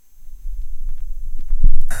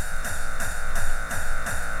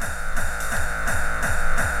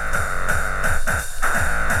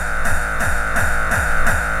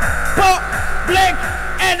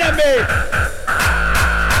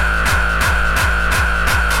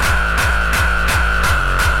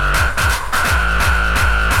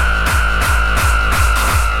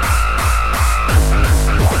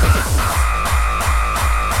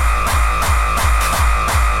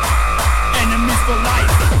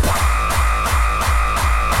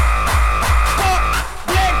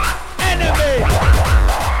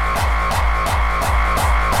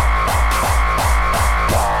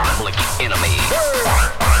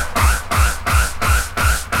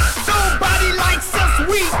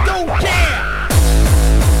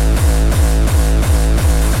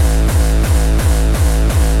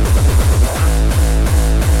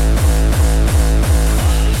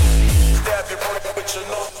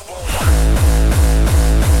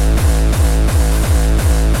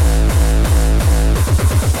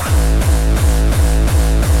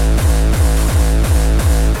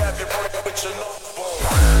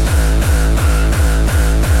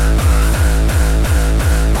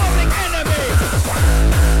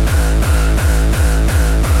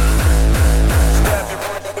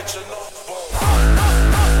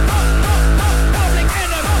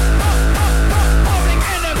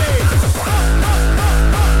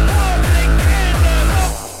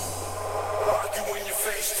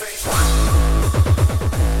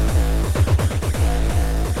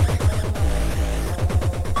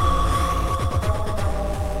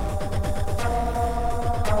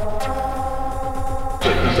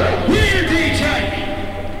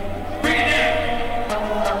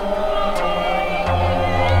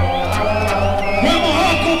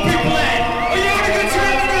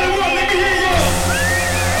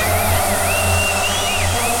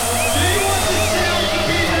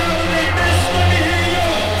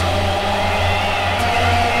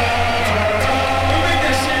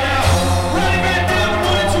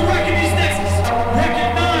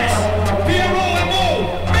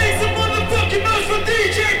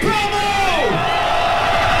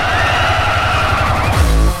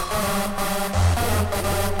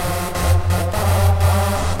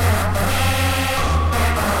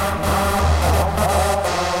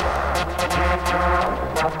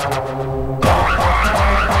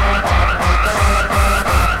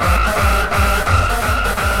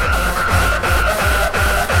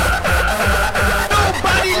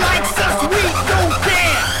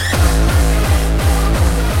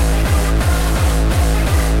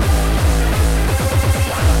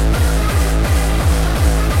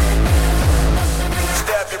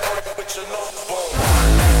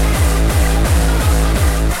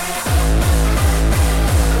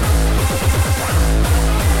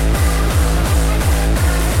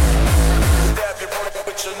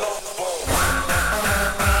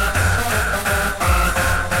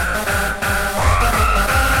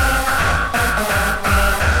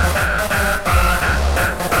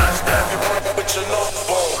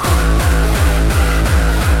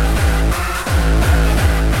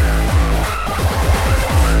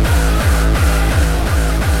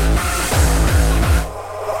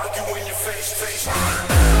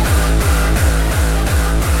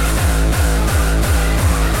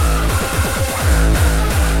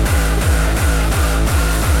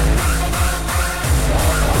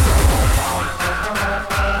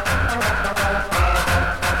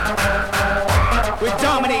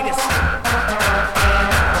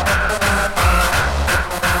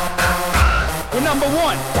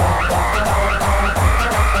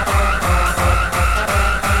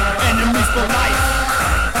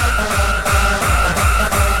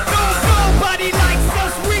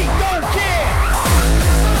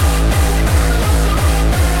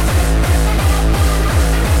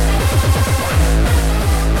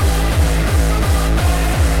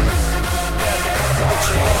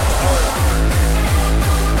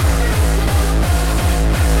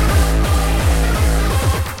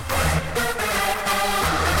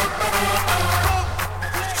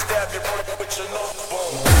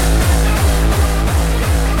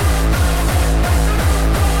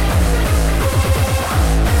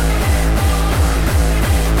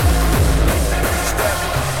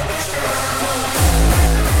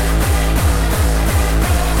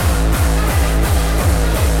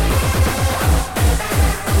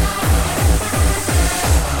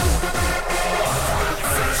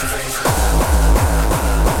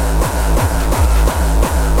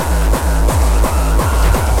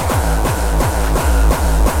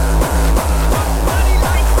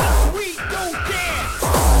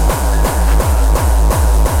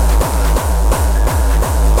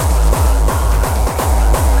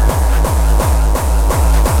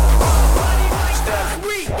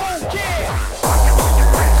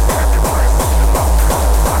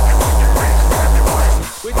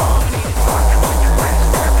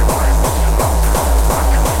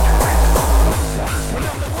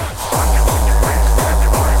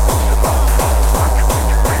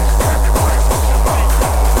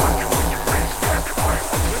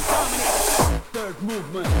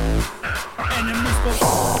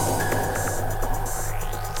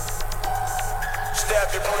Stab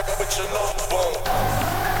your brain with your love bone.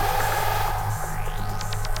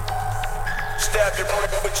 Stab your brain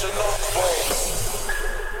with your love bone.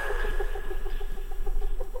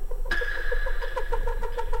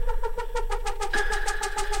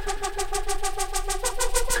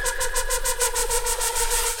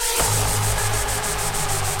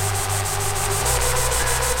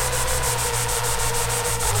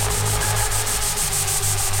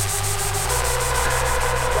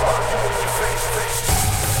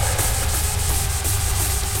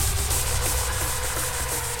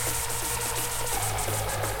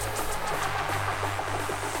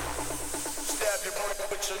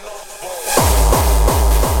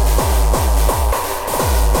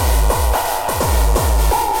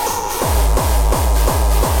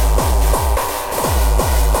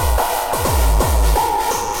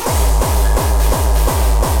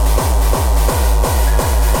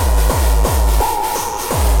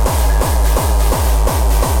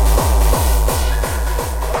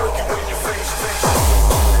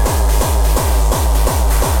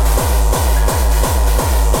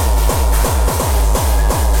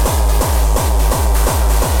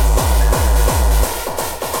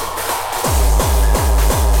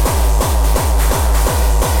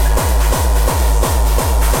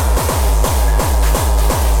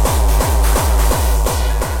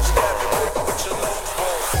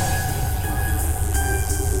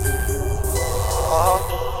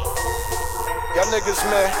 Niggas,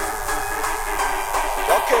 man,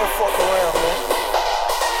 y'all can't fuck around, man.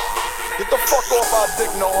 Get the fuck off our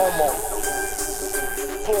dick, no homo.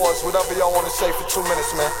 Pause, whatever y'all wanna say for 2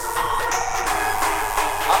 minutes, man.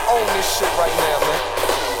 I own this shit right now, man.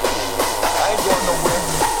 I ain't going nowhere.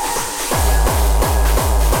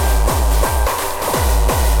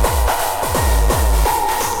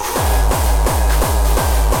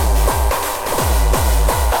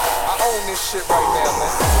 I own this shit right now,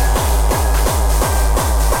 man.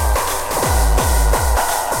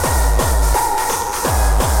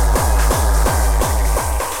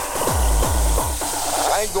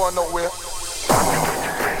 Going nowhere.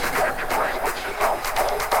 Stab your brain with your love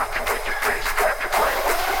bone.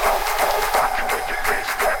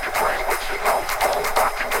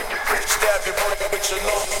 Stab your brain with your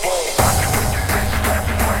love bone.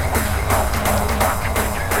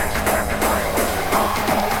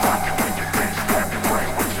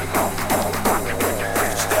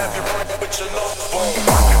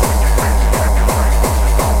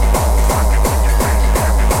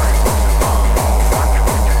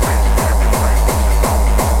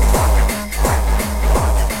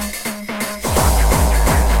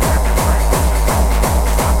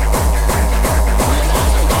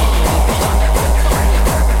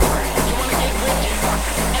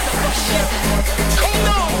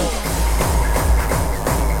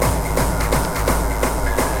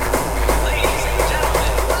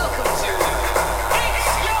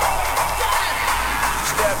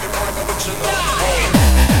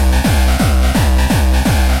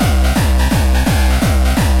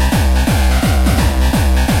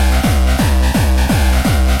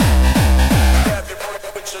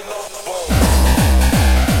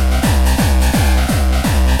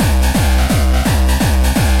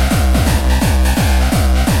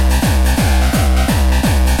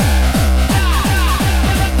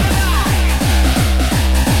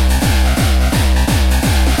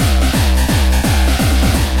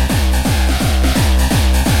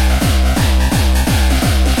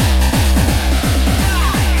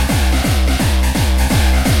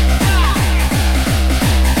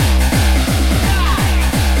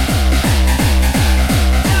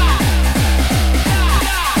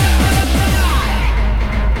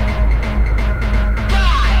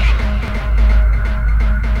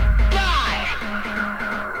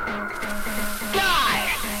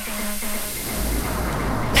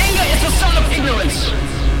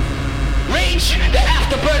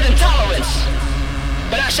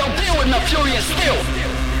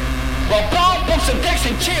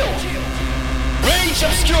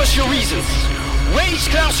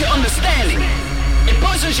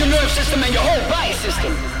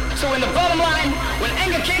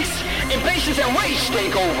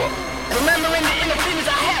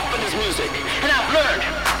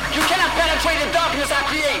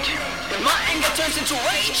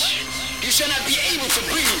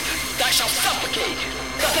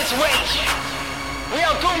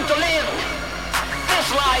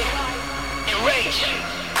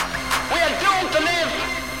 We are doomed to live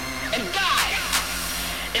and die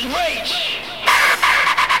in rage.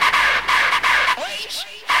 Rage.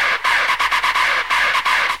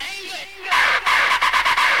 Anger.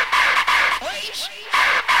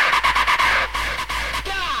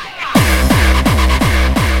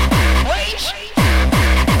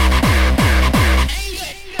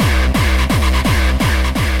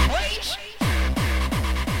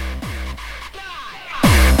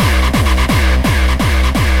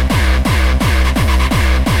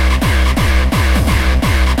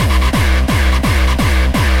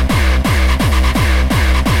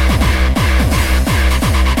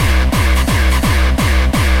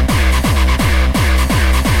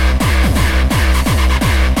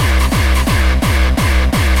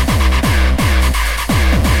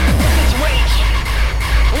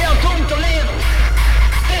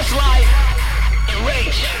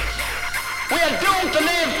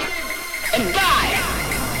 and die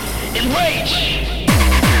in rage.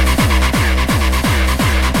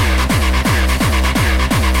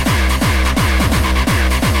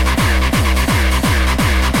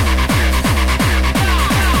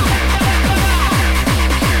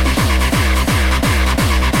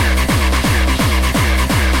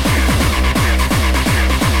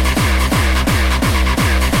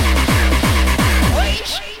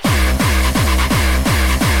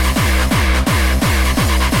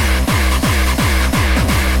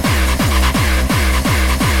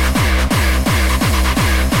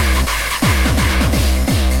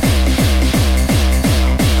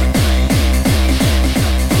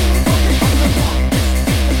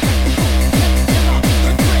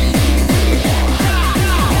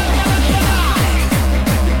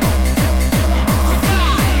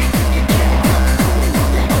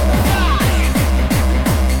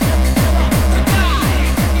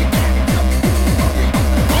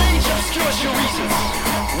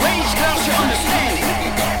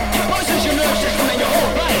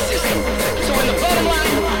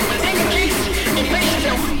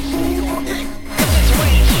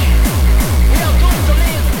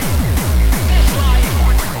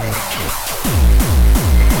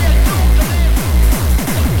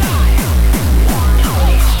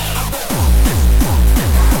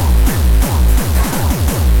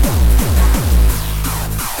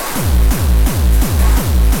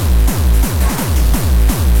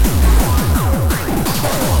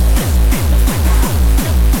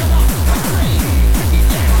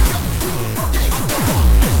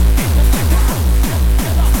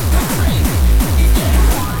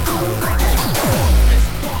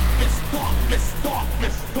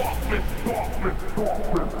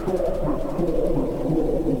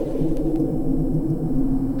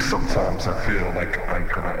 Sometimes I feel like I'm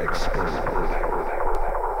gonna explode.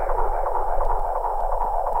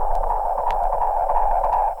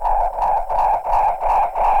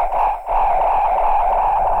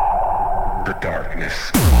 The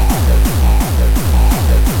darkness.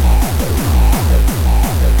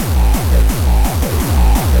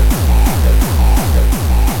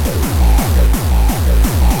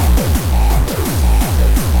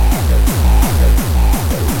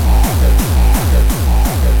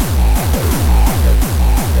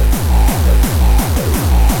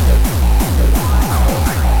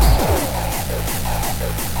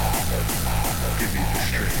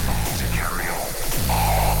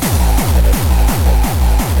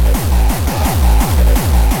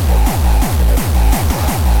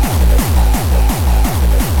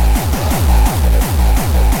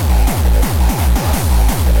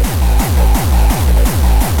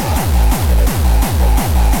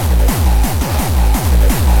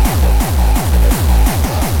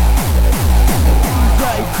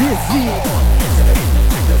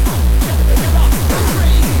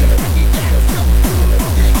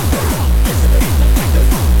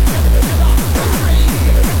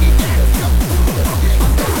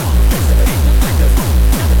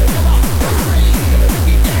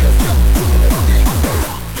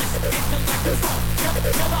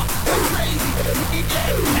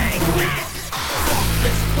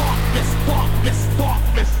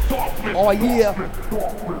 Oh yeah,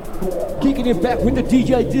 kicking it back with the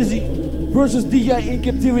DJ Dizzy versus DJ in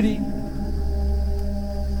Captivity.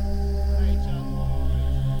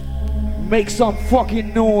 Make some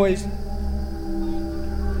fucking noise.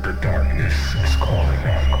 The darkness is calling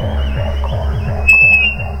out, calling out, calling out.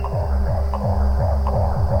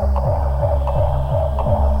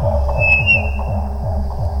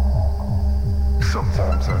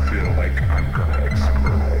 Sometimes I feel like I'm gonna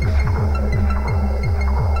explode.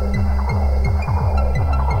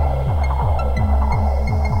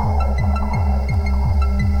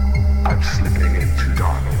 I'm slipping into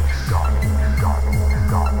darkness, darkness, darkness,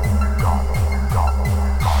 darkness, darkness,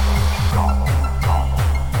 darkness,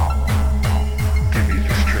 darkness, darkness. Give me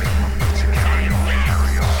the strength to carry on,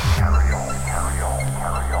 carry on, carry on, carry on,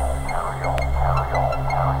 carry on, carry on, carry on,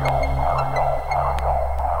 carry on, carry on.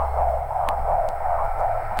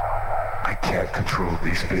 I can't control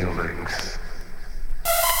these feelings.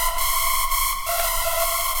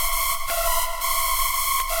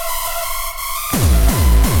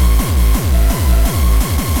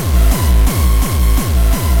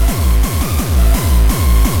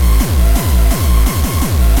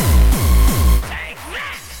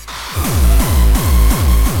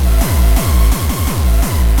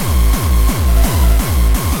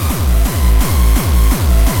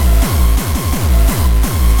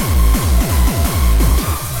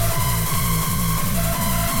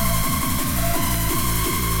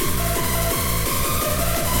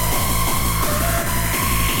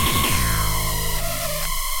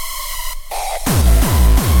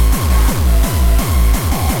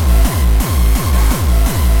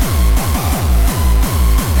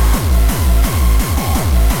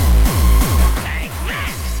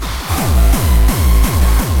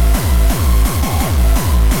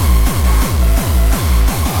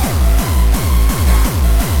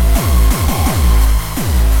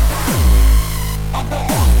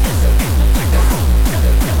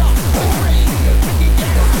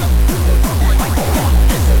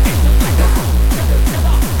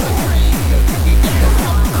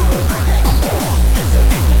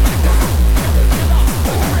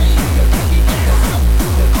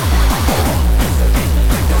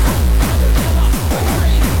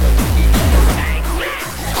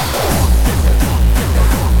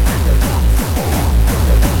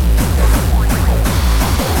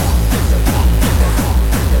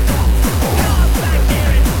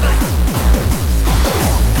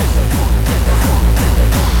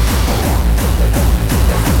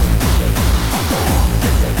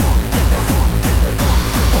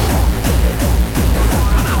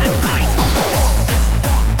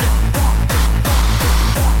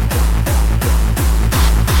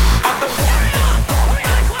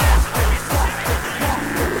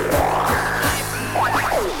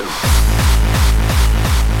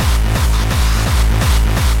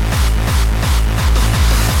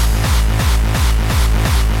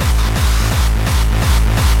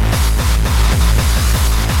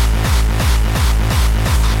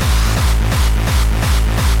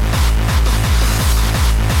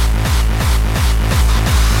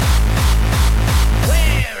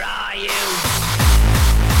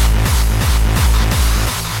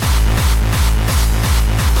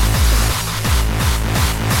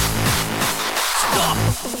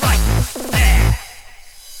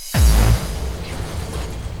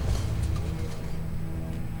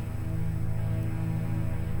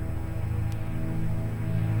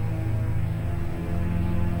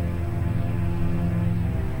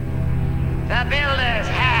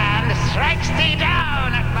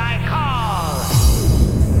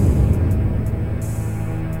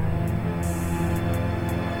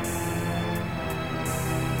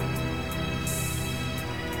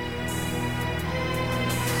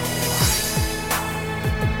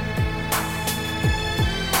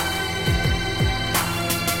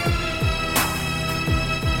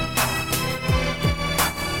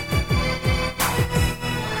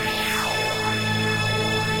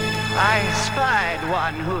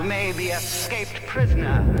 one who may be escaped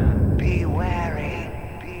prisoner, be wary.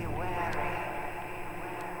 Be wary.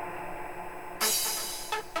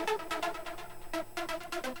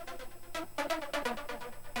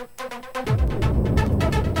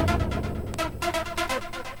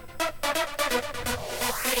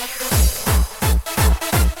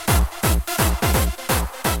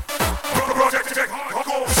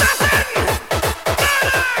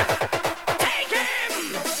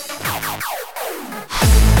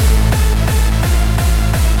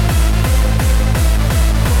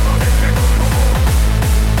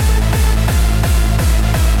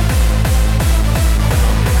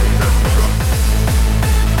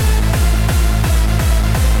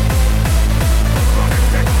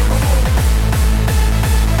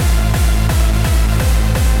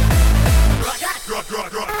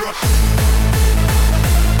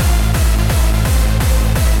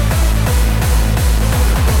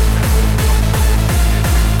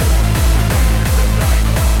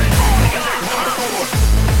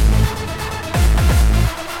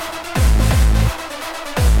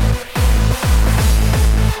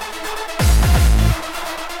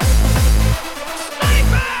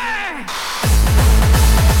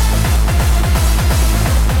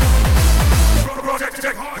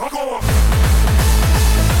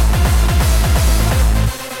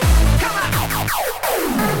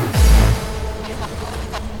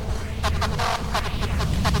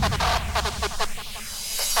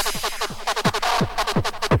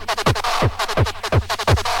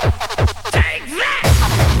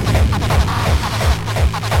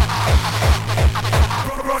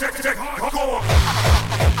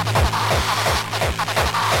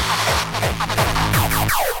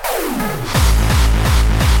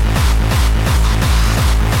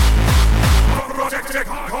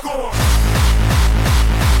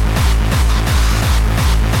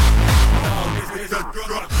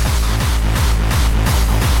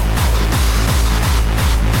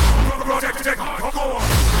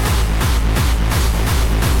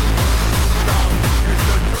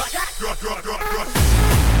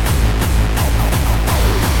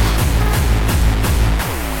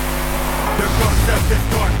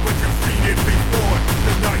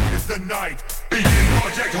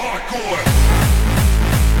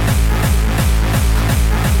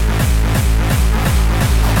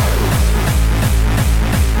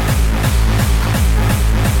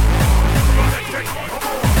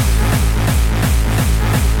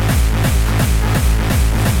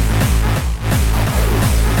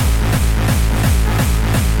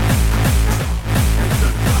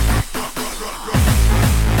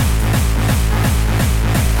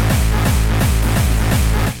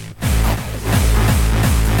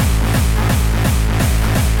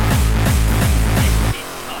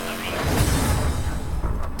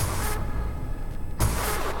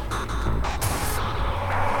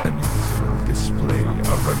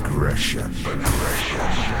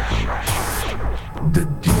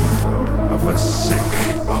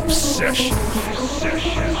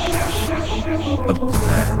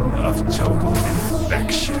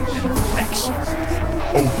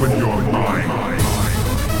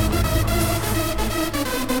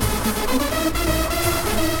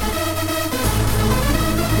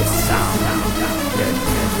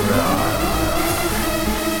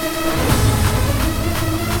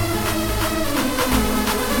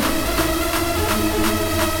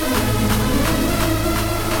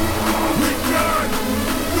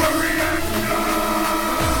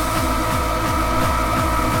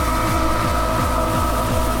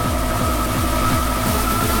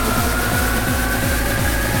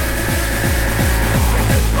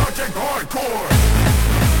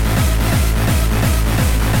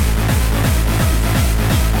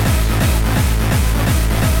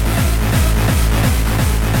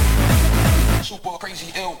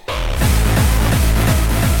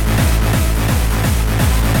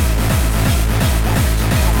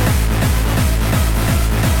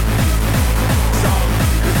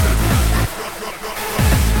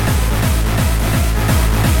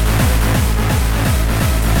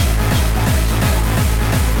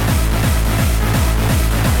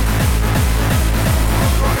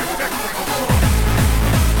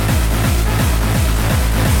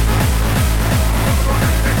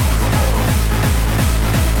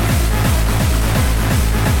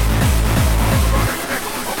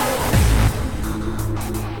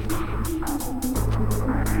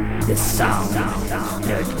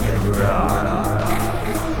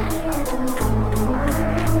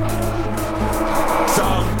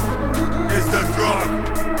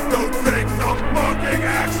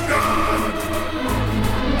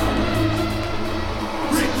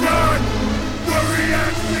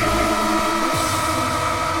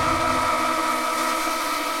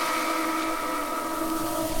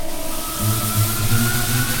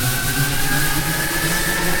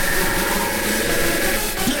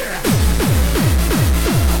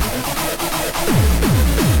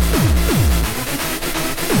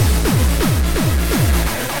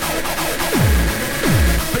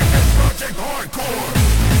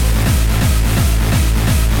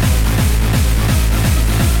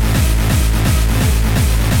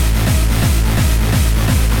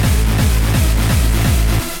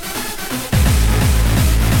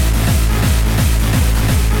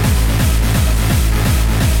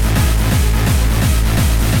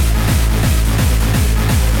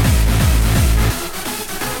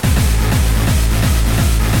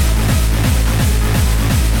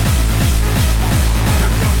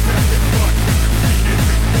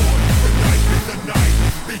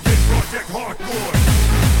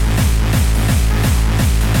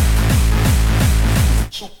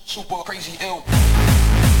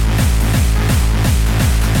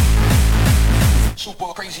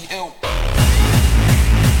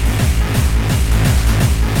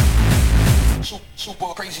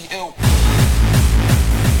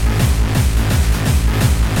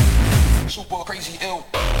 crazy ill.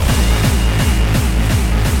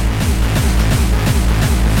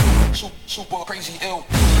 Super crazy ill.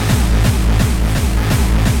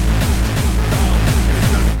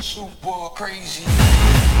 Super crazy.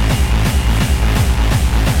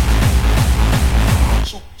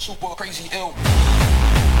 Super crazy ill.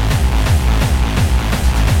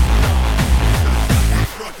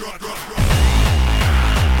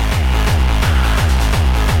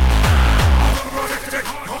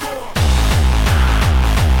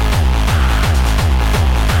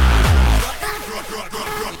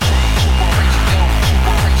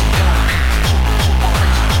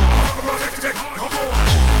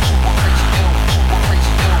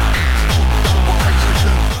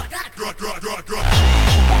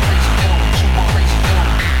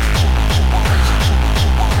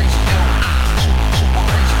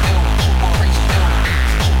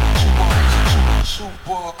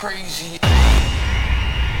 Crazy.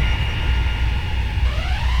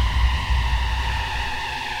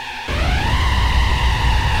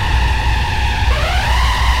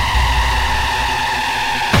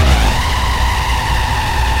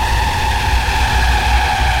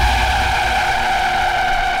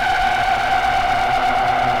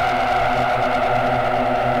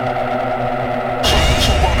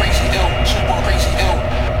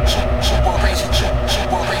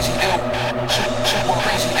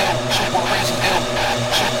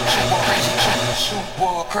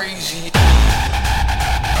 Crazy.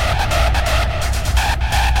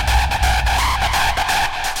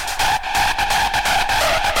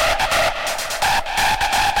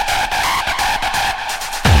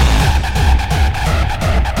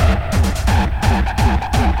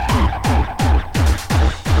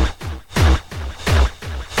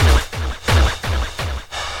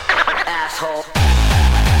 Asshole.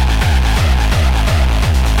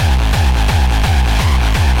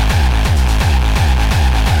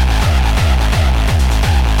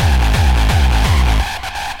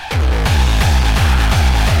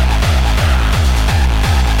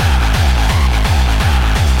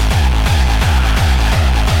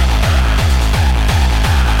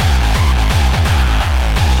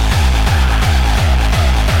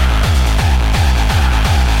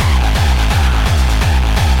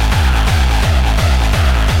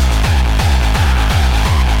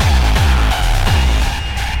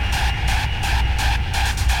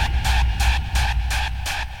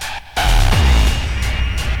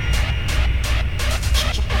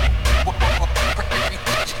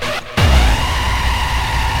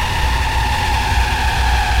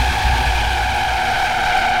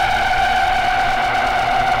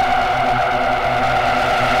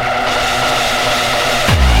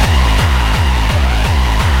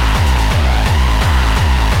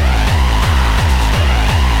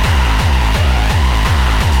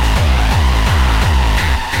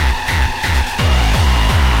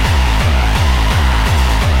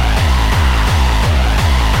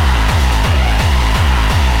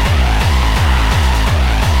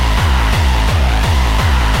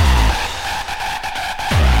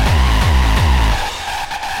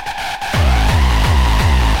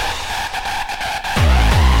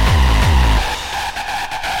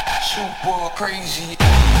 Crazy.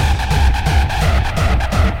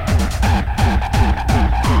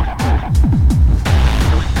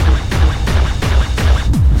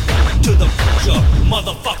 To the future,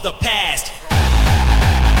 motherfuck the past.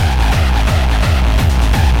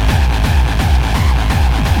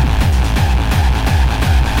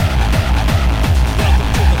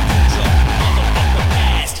 Welcome to the future, motherfuck the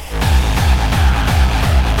past.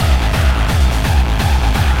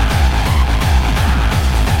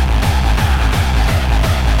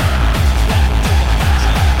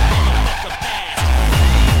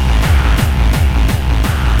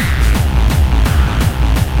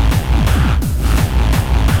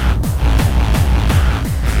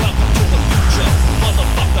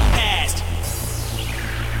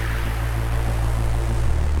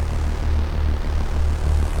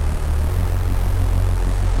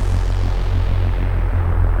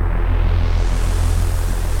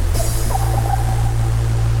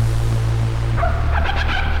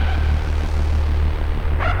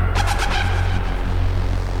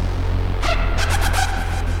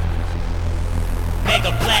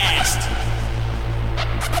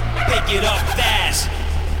 Get up fast.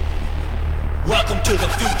 Welcome to the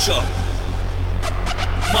future.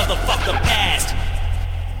 Motherfuck the past.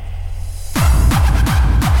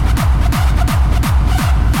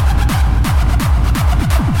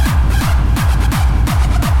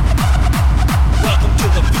 Welcome to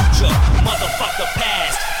the future. Motherfuck the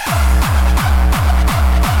past.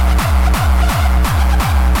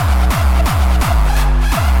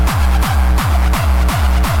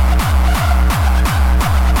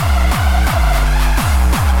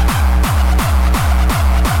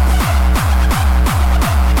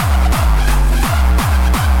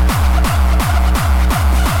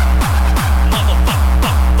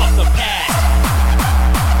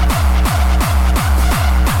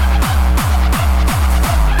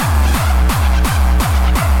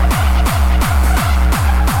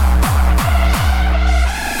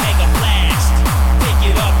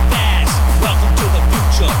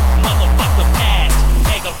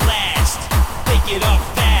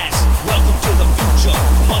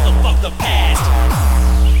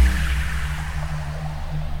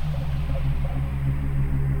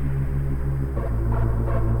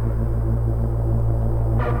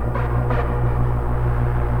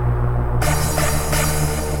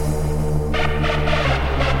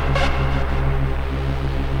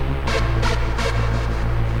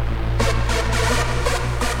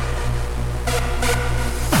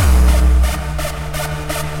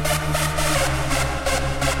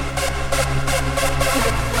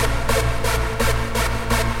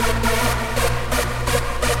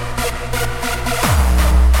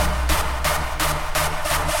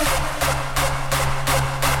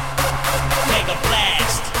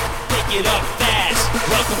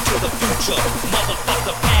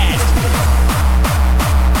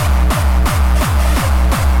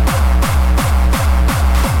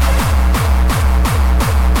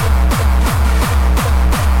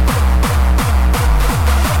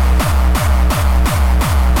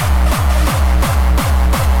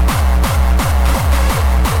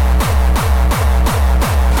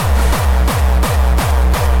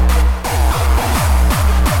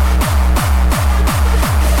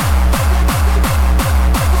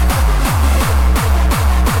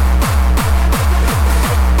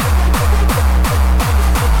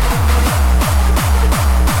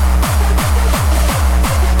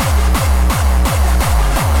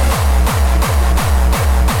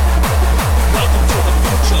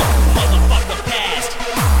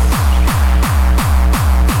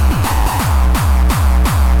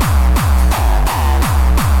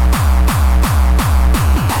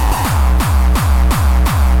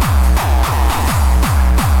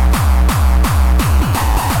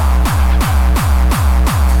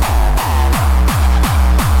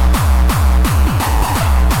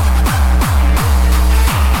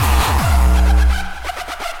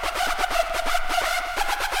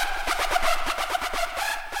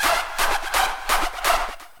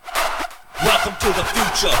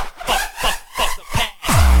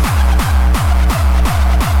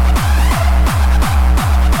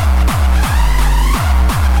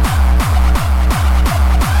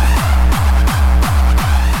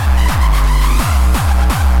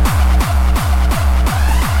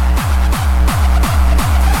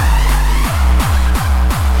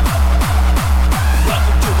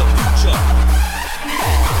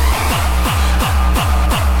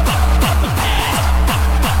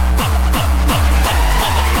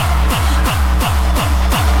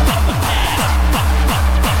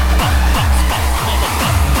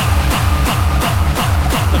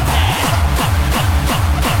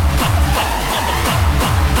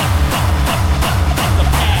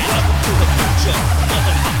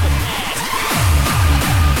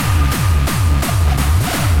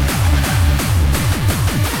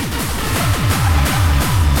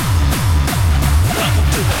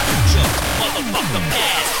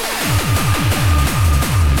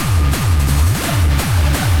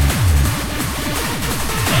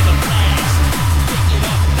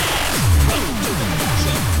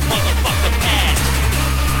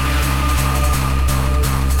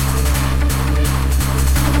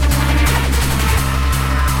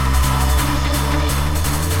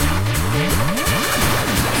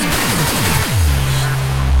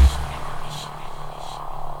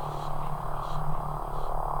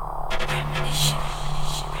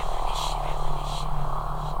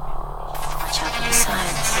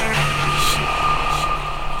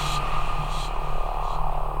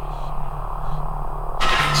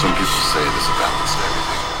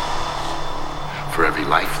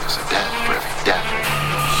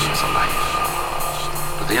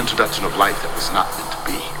 introduction of life that was not meant to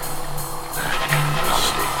be. That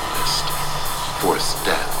holiday list. Forced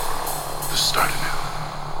death. The start anew.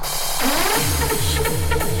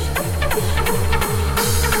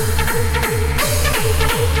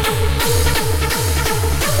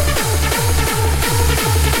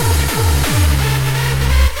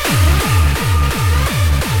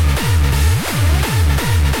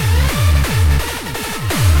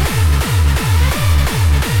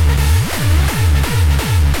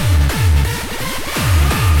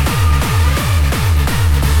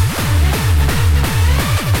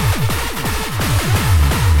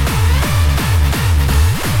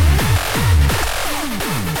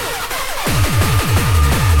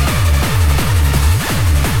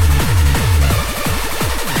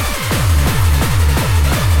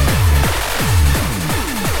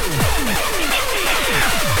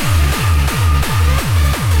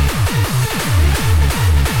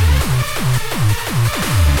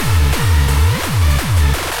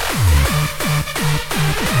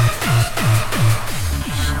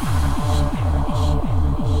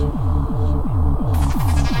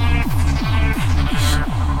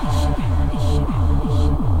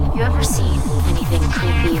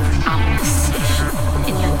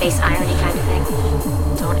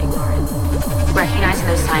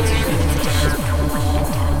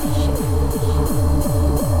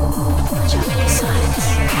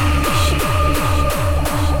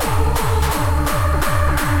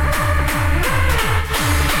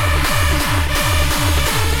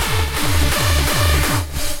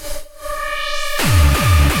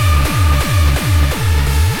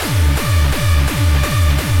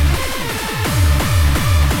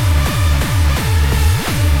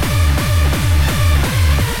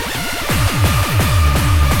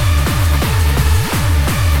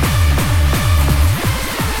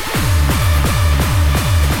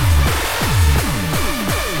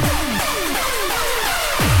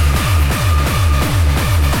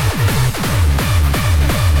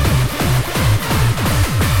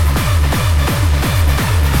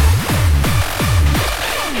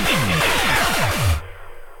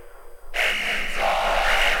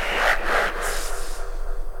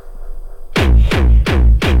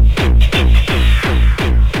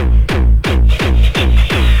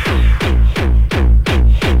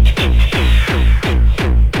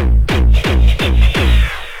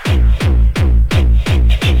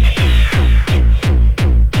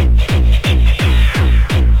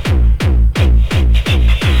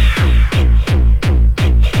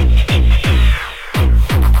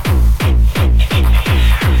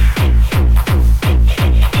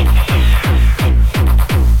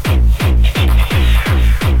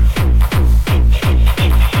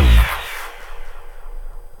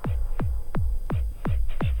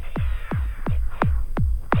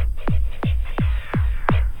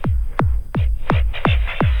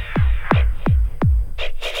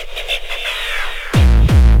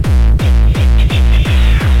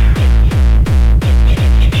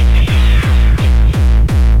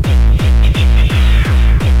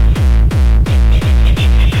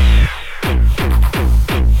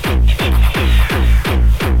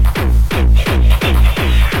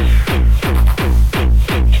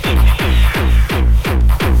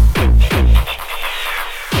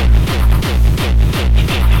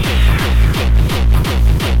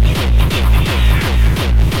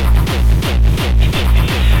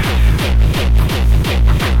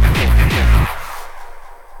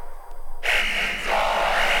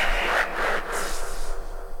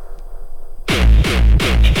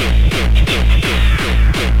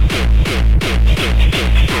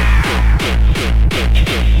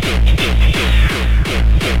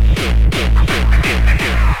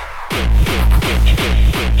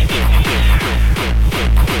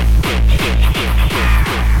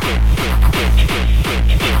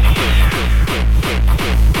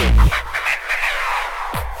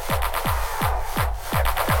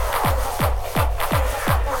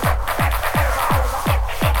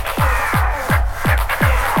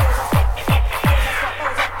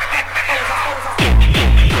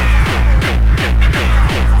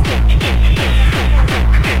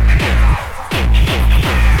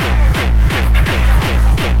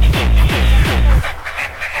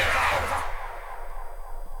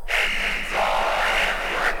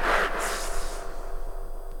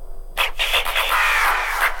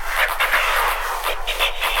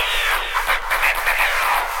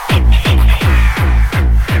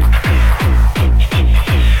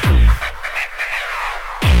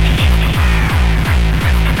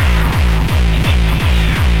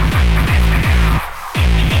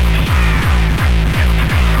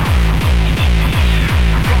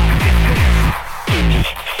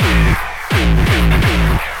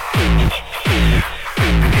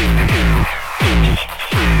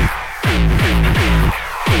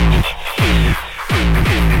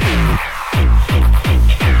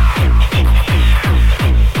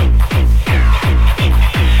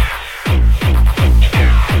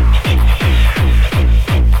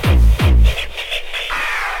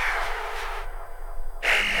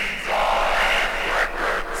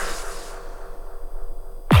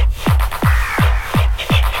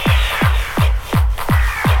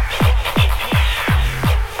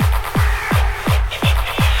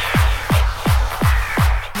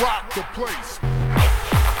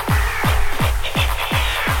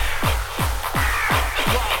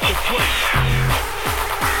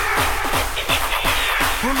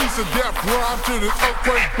 a death rhyme to the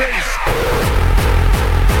earthquake bass.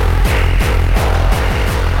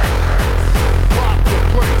 Rock the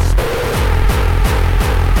place.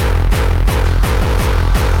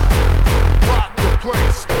 Rock the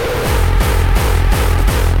place.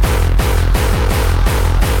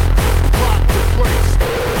 Rock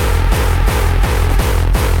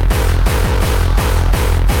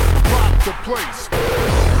the place.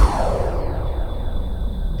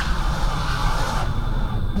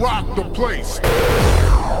 Rock the place. Rock the place.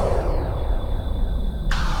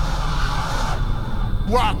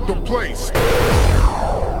 Rock the place.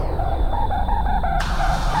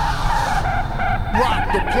 Rock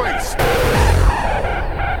the place.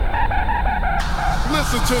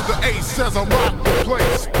 Listen to the ace as I rock the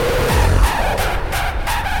place.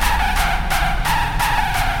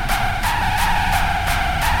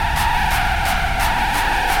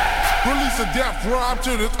 Release a death rhyme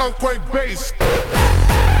to this earthquake bass.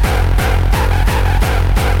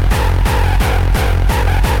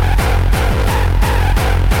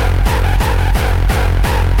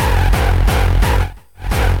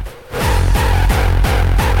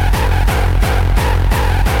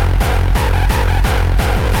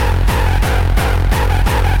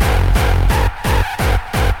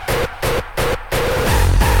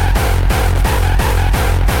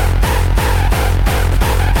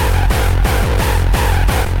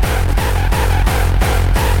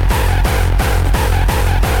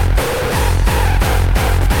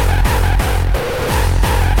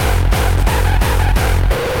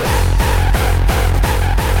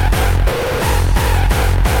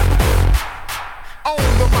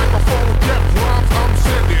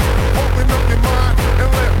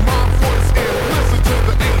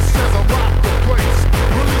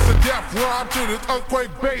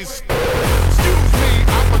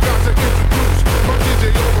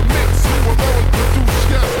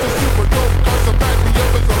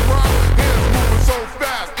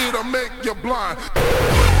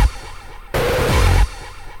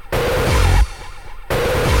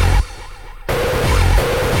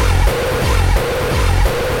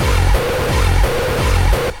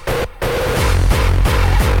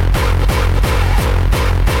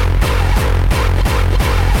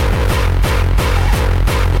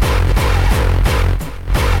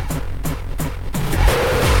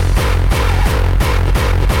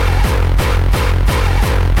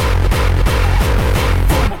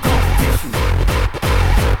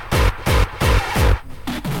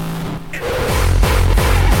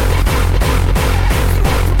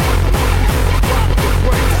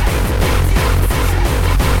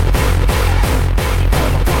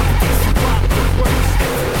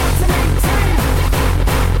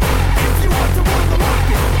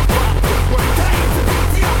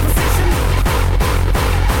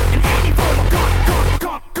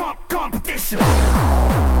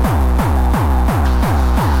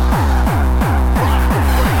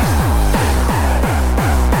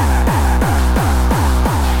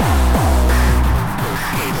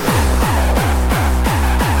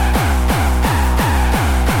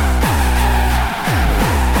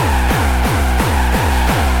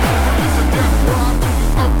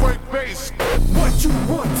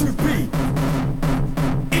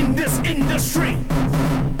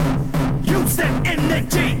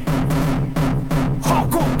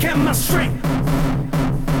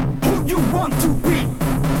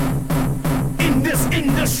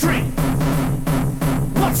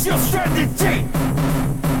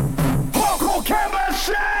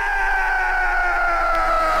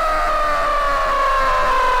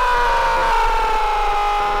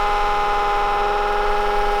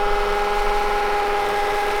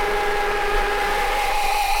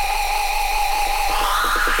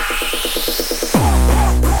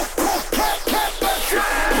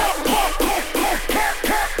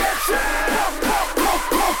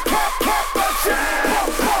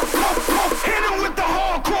 Hit him with the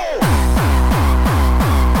hardcore.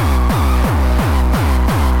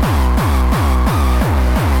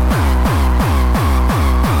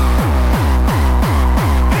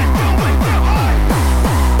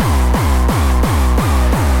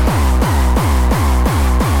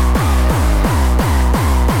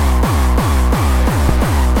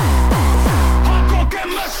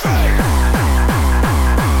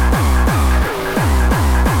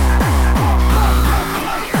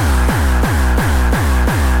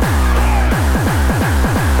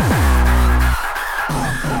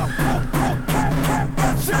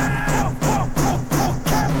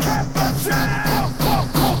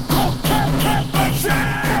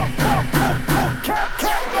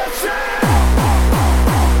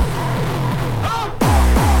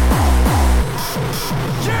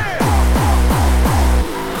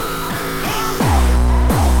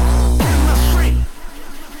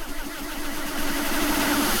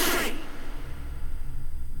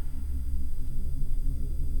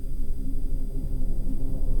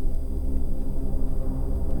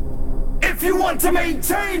 If you want to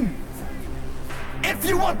maintain, if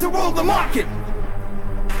you want to rule the market,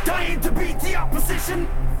 dying to beat the opposition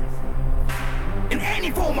in any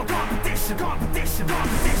form of competition, competition,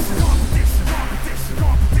 competition, competition, competition,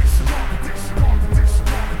 competition, competition, competition,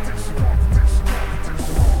 competition, competition,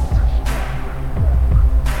 competition.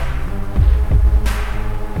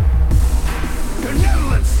 The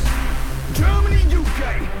Netherlands, Germany, UK,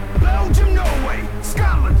 Belgium, Norway,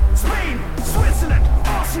 Scotland, Spain, Switzerland,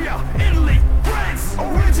 Austria, Italy, France.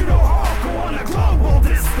 Original hardcore on a global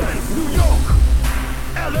distance. New York,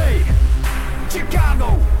 LA,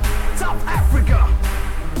 Chicago, South Africa,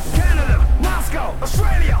 Canada, Moscow,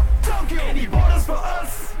 Australia, Tokyo. Any borders for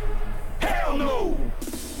us? Hell no!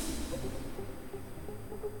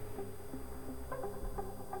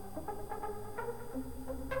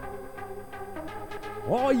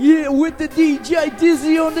 Oh yeah, with the DJ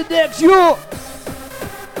Dizzy on the decks, yo!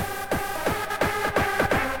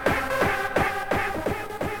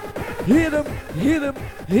 Hit him, hit him,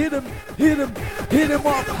 hit him, hit him, hit him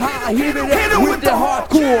up high, hit it up with the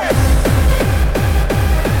hardcore.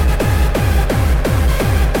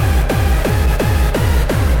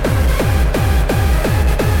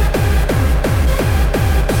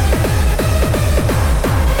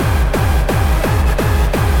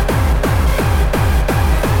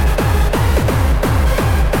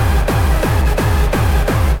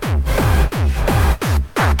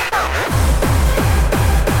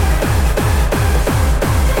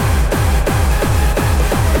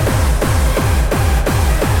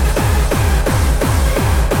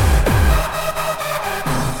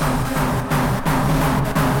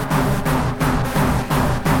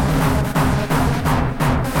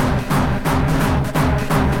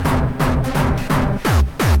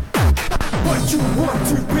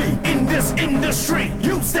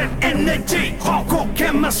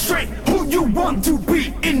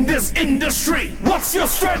 Industry, what's your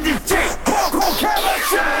strategy? Hardcore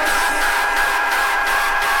chemistry!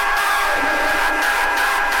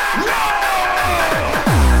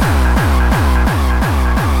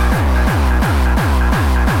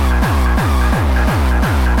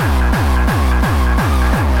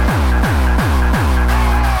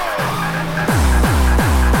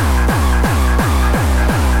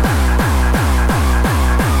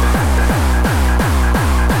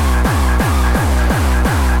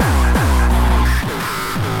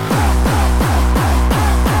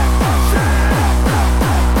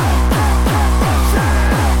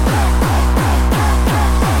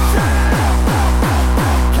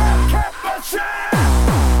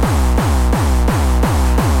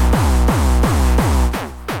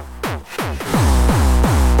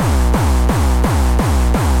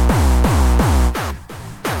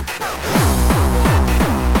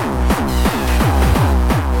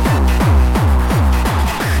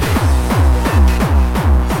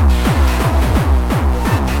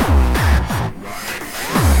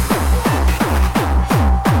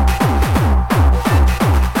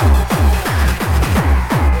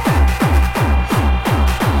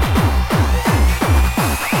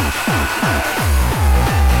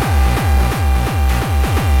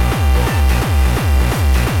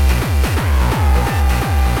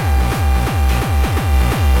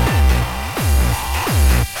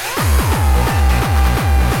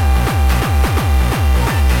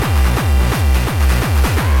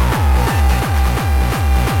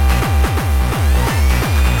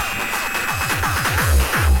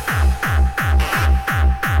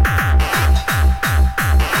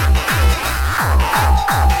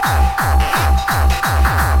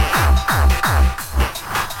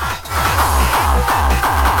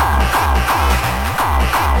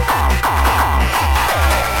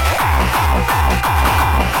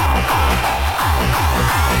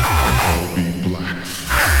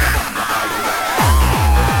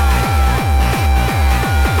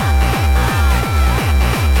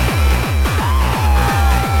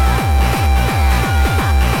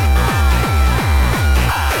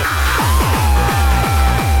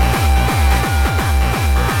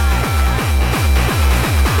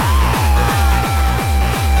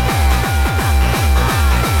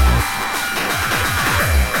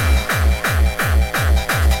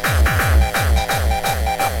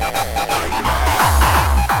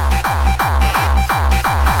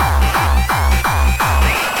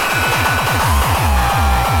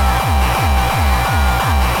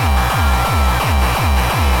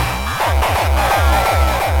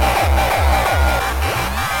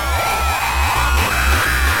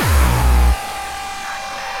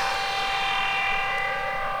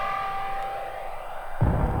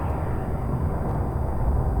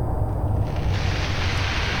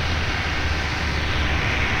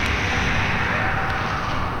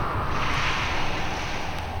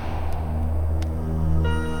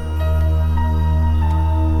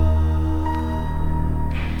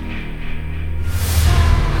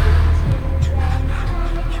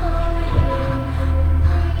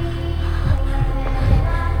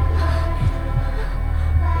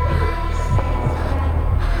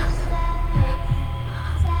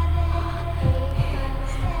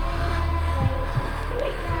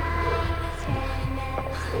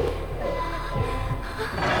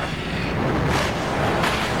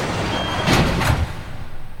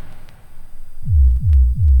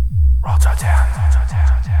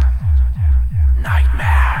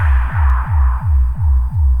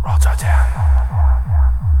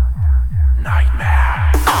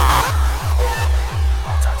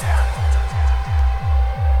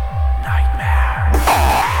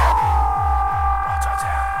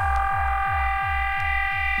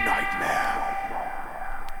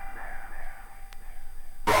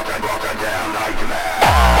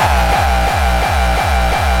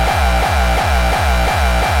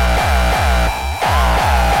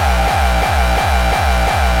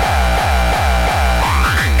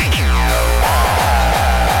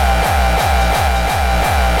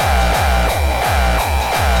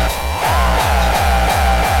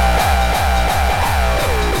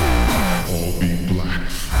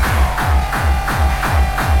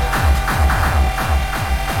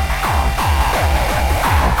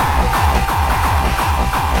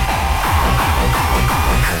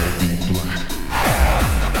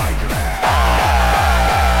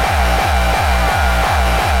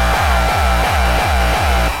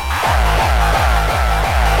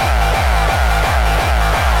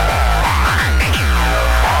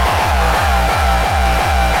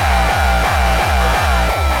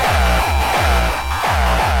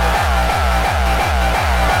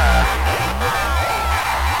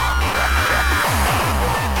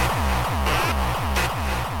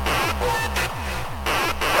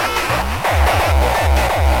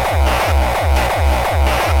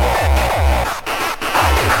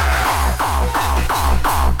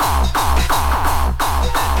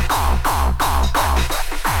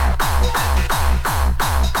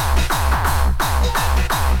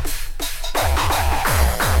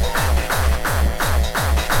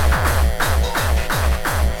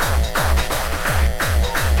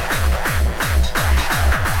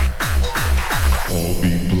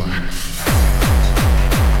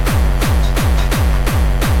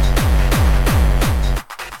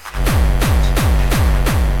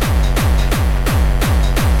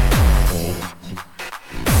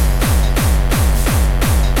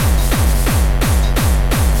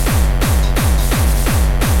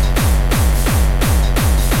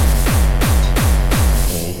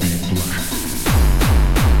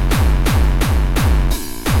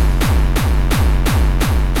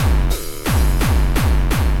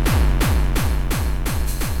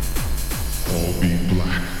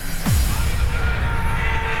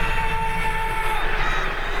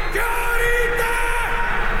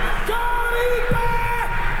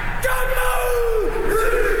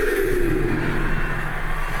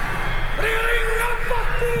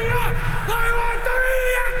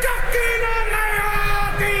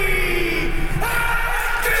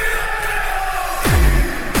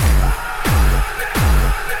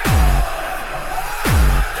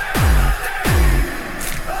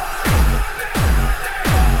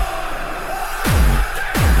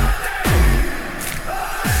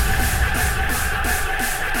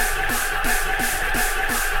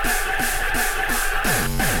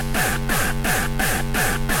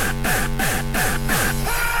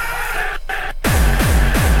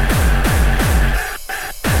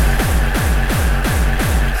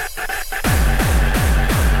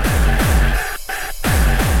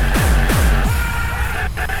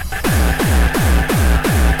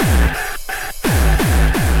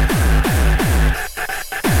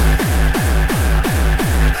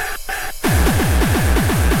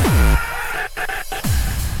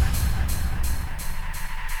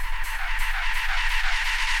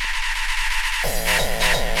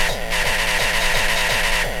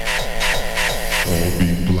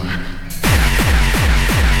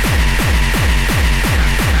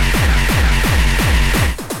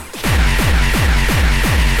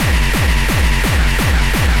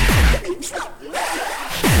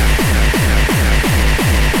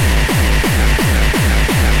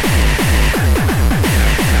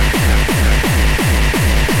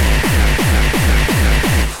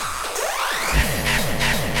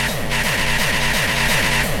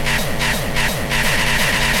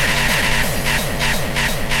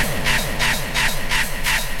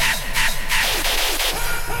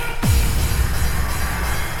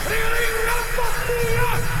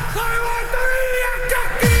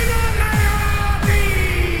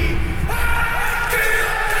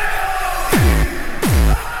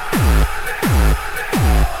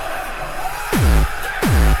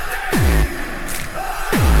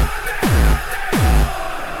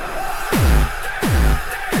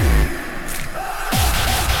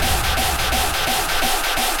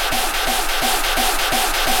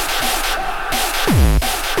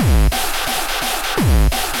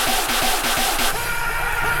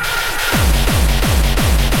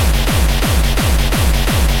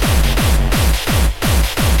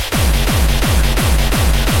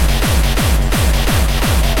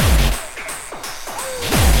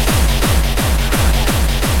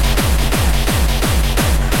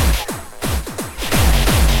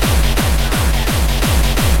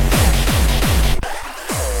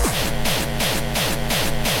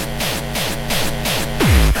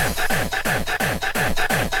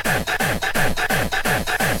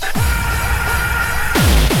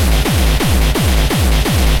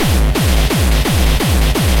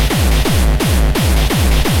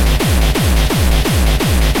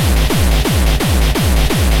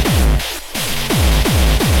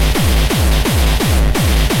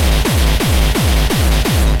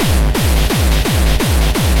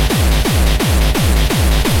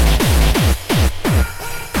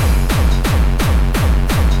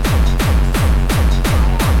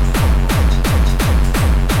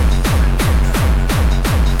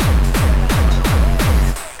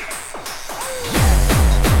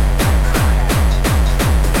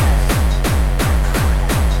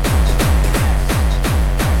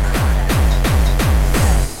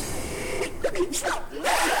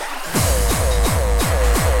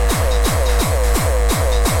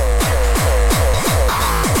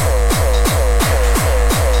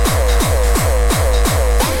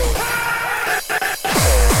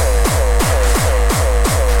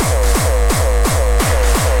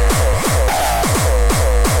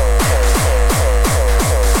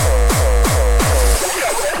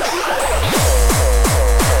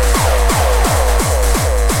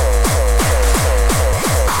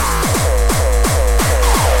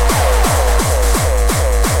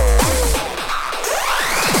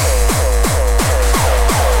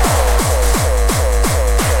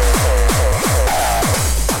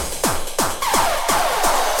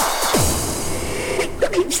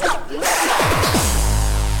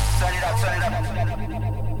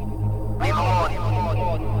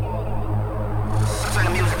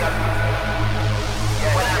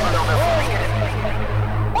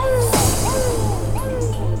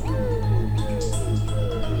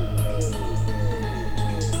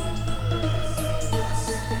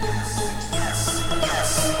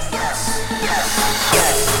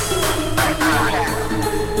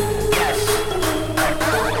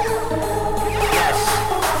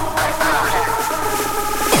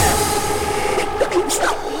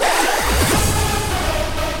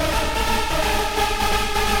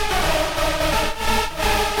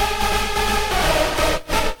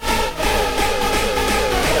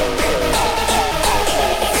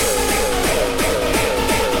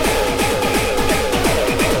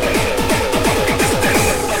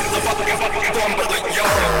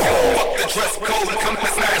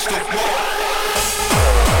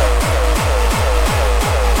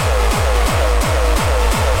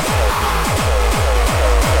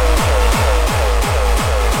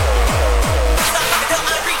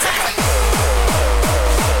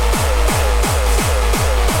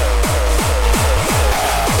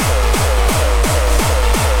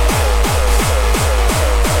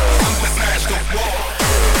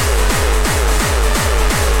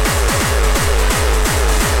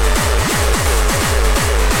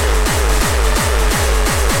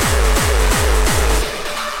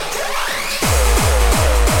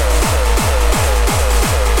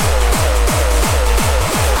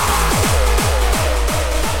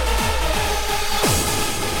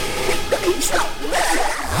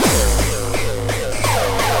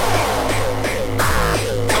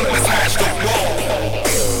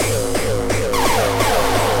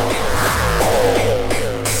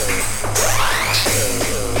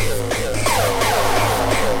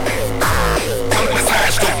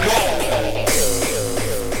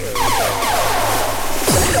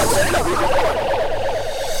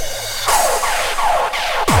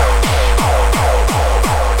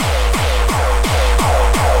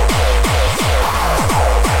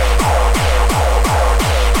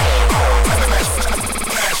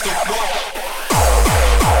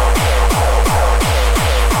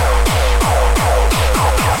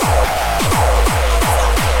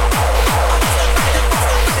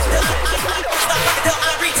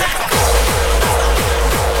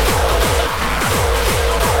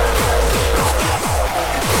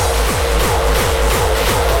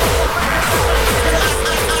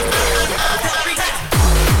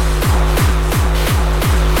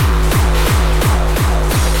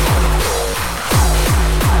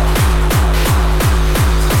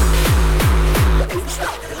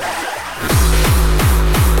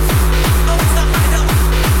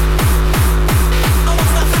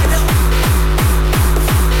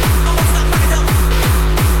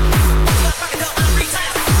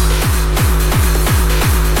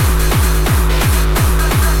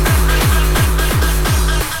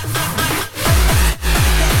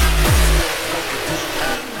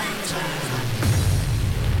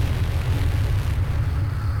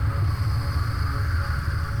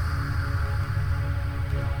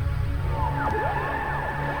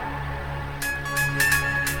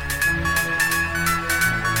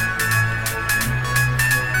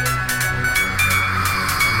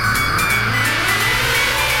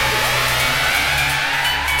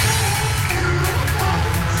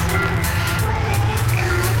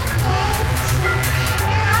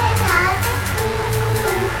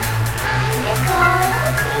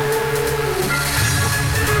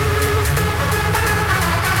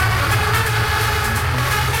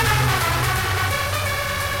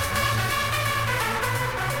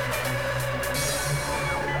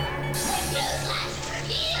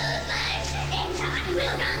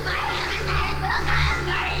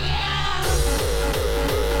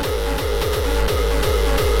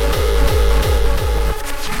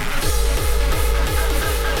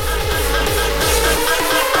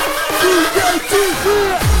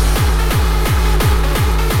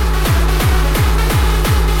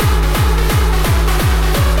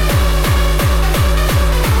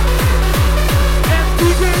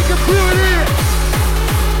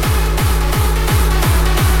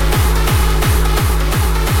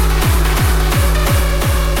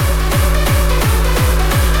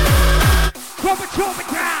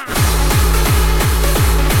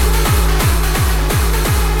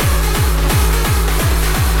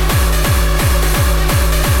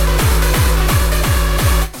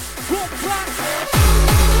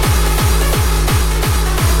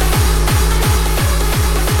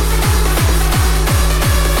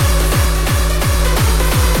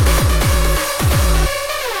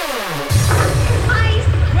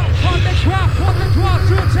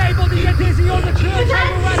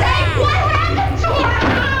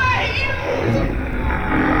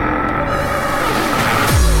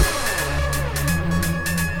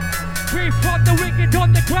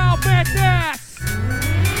 madness.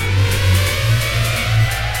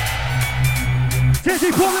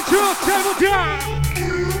 Dizzy, pull the truck, table down.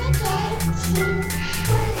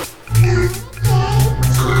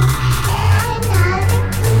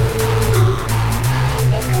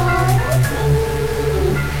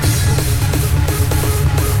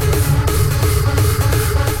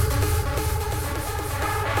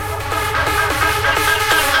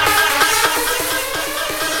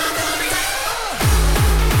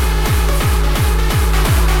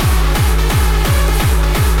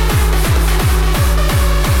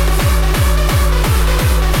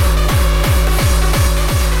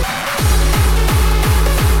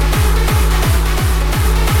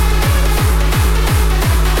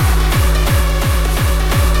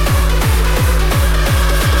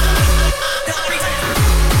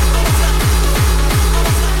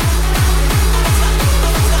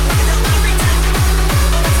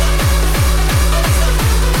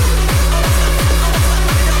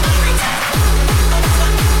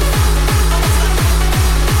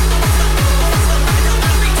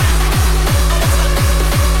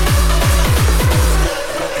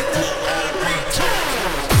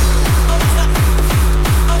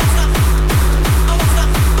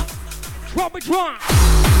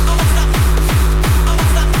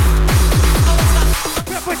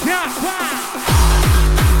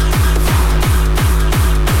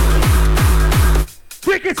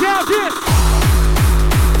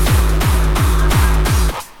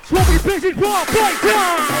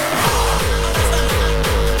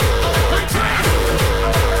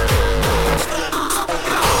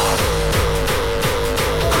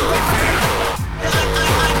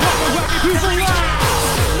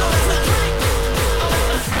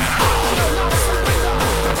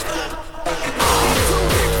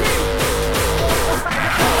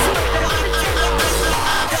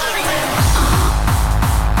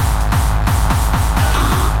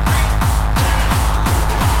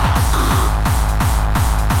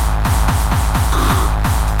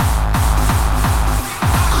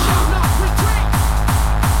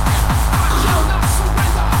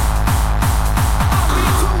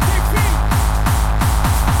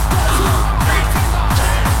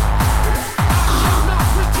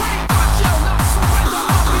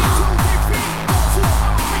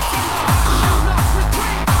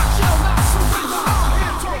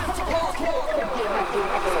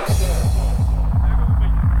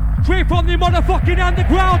 Motherfucking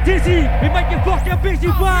underground, Dizzy, we make you fucking busy,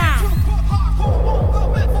 wow.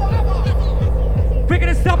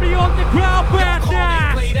 Bigger than W on the ground, bad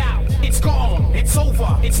now. It's gone, it's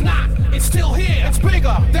over, it's not, it's still here, it's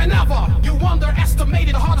bigger than ever. You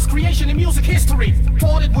underestimated the hardest creation in music history.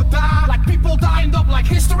 Thought it would die like people die and up like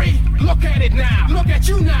history. Look at it now, look at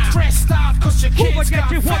you now. Stressed out cause your kids got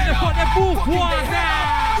fed up.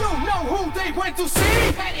 You know who they went to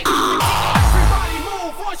see? Everybody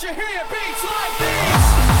move once you hear beats like these.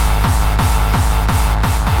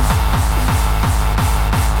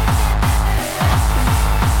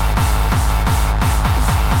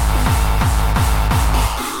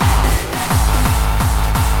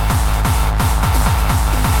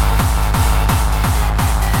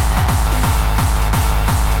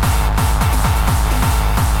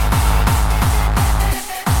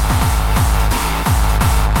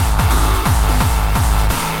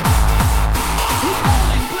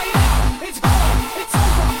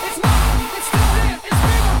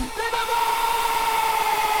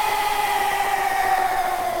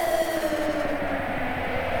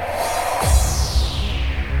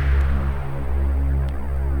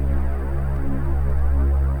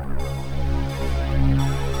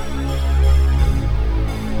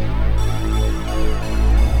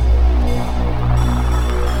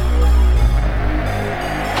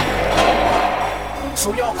 So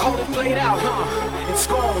y'all call it played out, huh? It's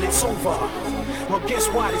gone, it's over. Well, guess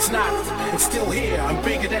what? It's not. It's still here and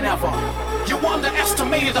bigger than ever. You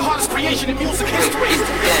underestimated the hardest creation in music history.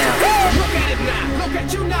 Look at it now, look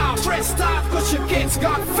at you now. Stressed out cause your kids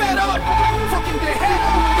got fed up. Fucking their head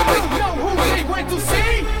up. You know who they went to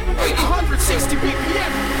see? 160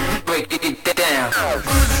 BPM. Break it down.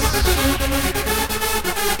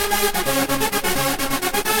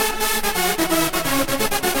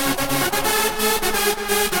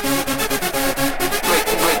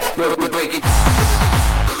 Break it.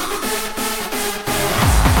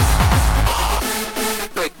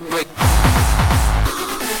 Break.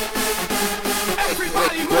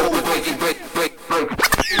 Everybody move. Break.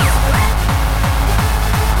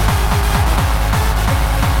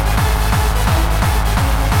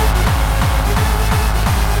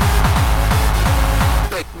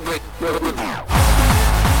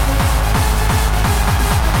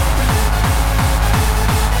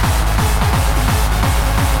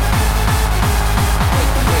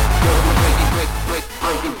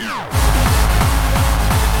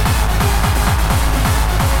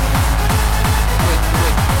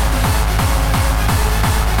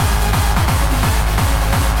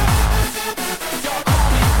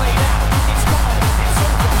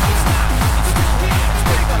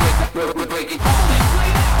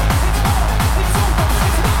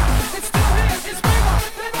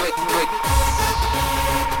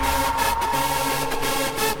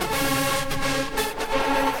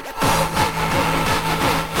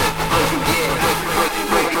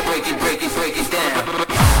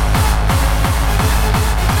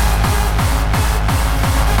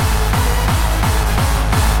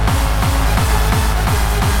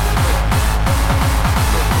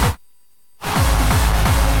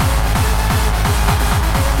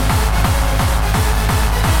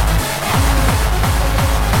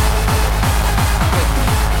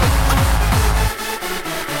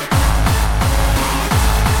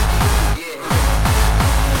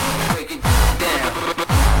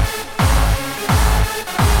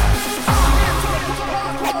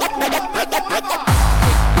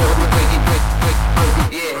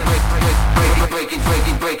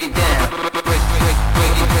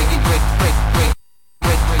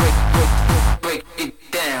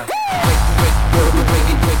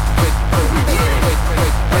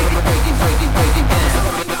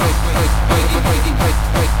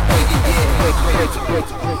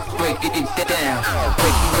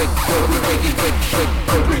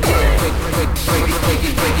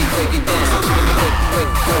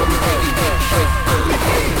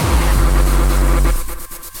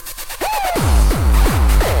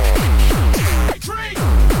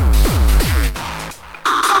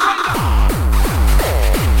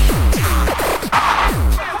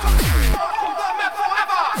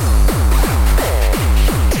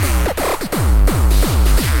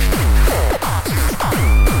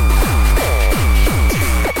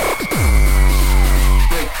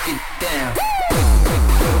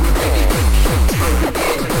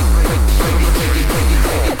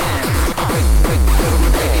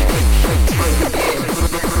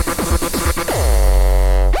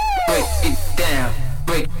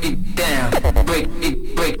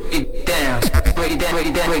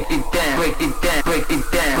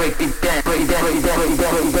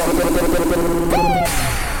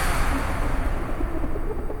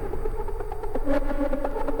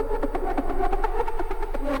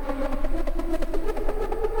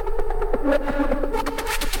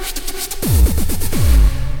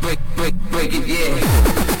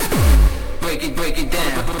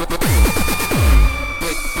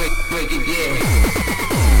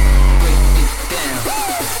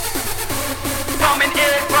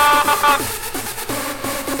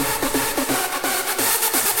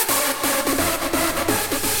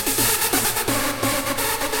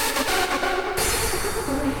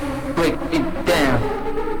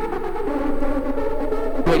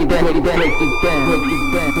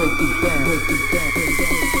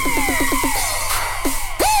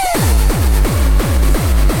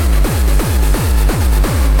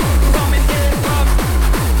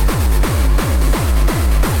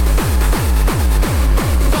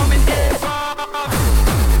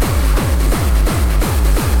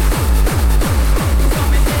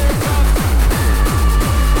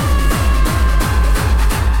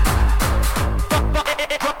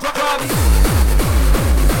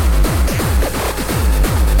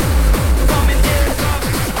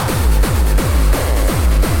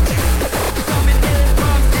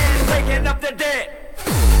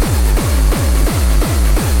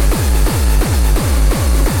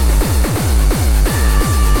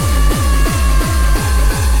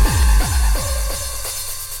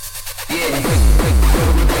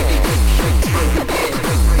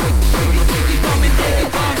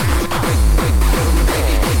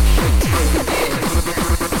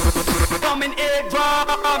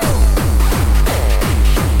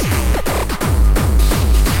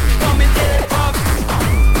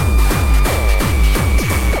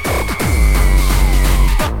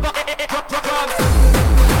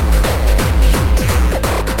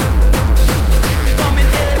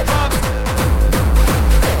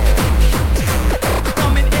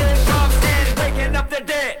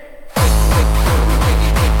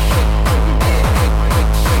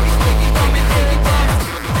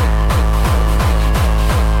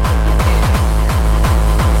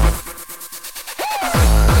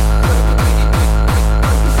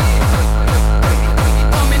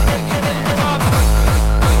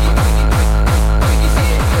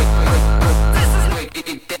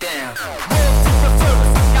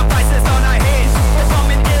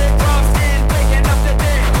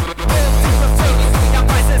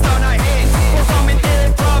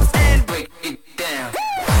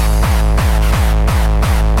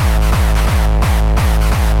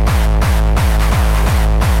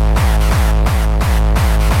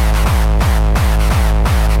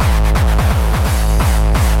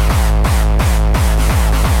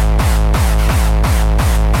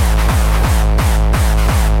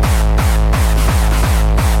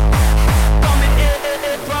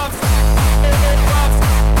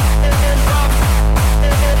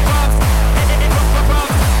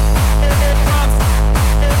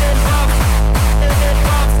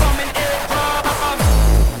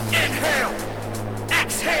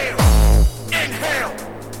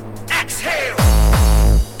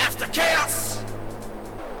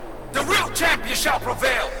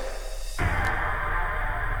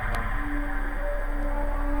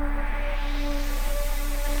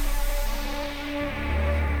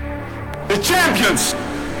 Champions!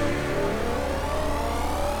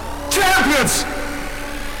 Champions!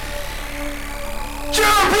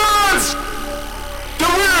 Champions! The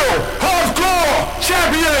real hardcore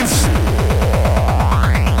champions!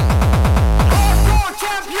 Hardcore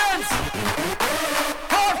champions!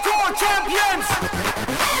 Hardcore champions!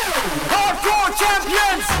 Hardcore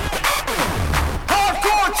champions!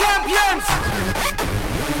 Hardcore champions!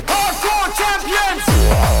 Hardcore champions!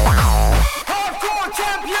 Hardcore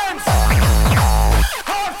champions!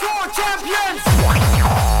 Hardcore champions!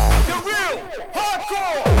 The real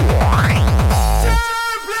hardcore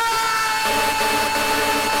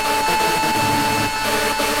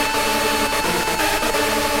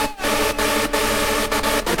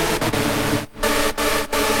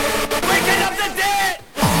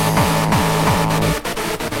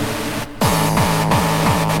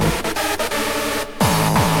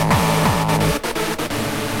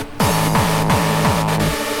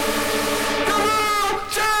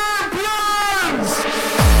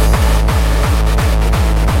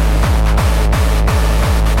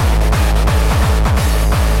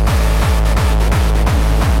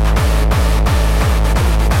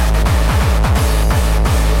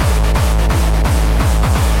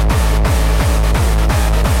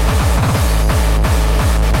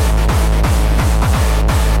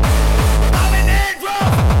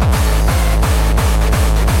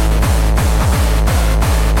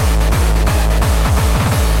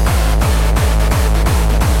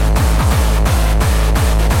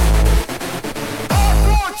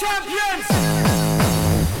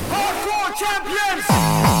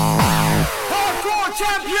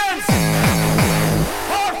champions!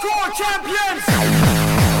 Hardcore champions!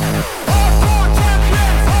 Hardcore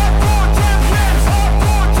champions! Hardcore champions!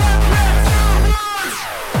 Hardcore champions!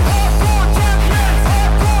 Hardcore champions!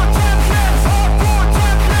 Hardcore champions! Hardcore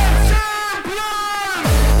champions! Champions!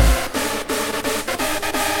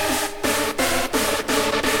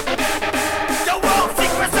 The World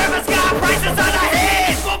Secret Service got prices on our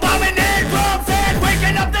heads for bombing in drums and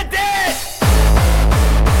waking up the dead!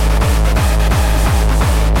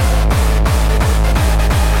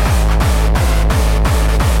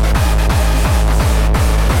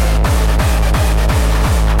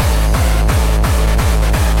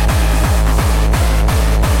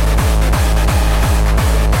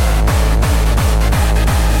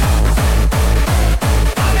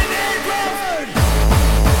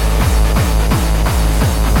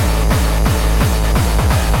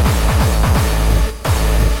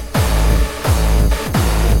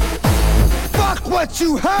 What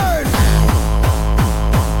you heard?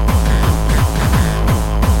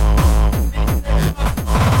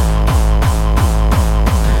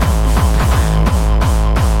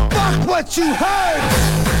 Fuck what you heard!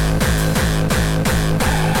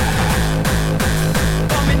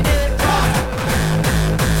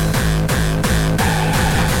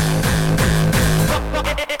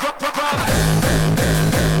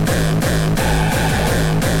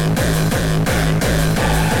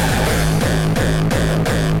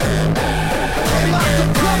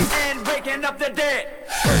 Up the dead.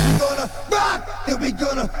 First we gonna rock, then we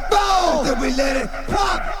gonna roll, then we let it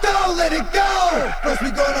pop, don't let it go. First we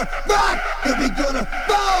gonna rock, then we gonna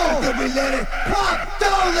roll, then we let it pop,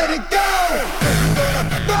 don't let it go. First we gonna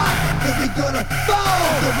rock, then we gonna roll,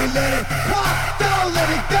 then we let it pop, don't let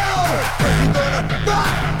it go. First we gonna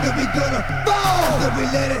rock, then we gonna roll, then we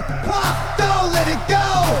let it pop, don't let it go.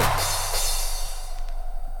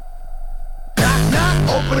 Knock, knock,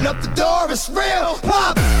 open up the door, it's real,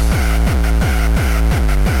 pop.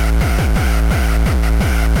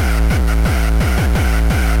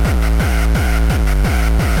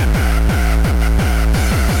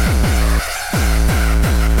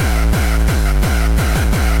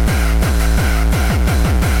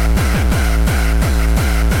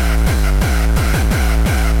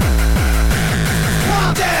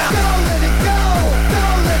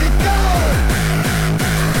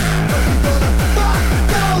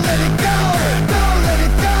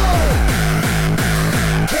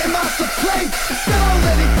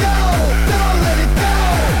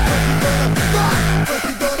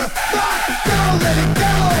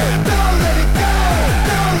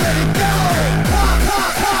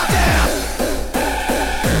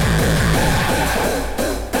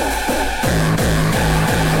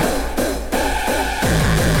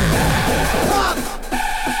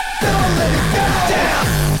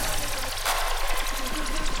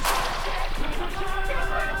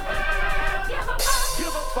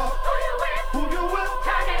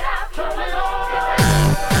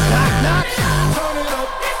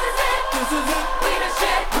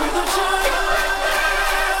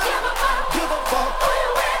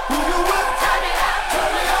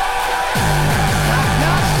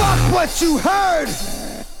 What you heard?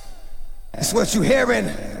 It's what you hearing.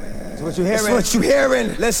 It's what you hearing. It's what you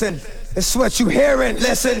hearing. Listen. It's what you hearing.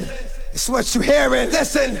 Listen. It's what you hearing.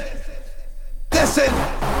 Listen. Listen.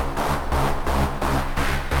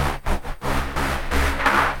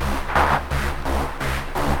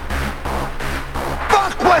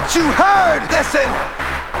 Fuck what you heard. Listen.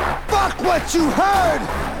 Fuck what you heard.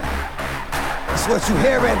 It's what you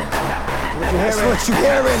hearing. It's what you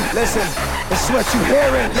hearing. Listen. It's what you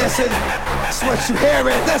hearing, listen. It's what you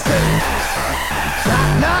hearing, listen.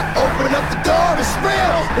 Knock, knock, open up the door, it's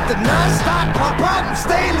real. Hit the non-stop, pop out and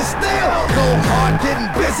stainless steel. Go hard,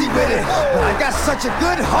 getting busy with it. But I got such a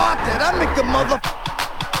good heart that I make a mother.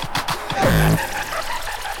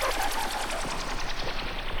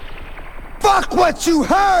 Fuck what you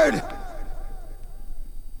heard.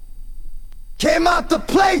 Came out to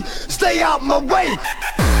play, stay out my way.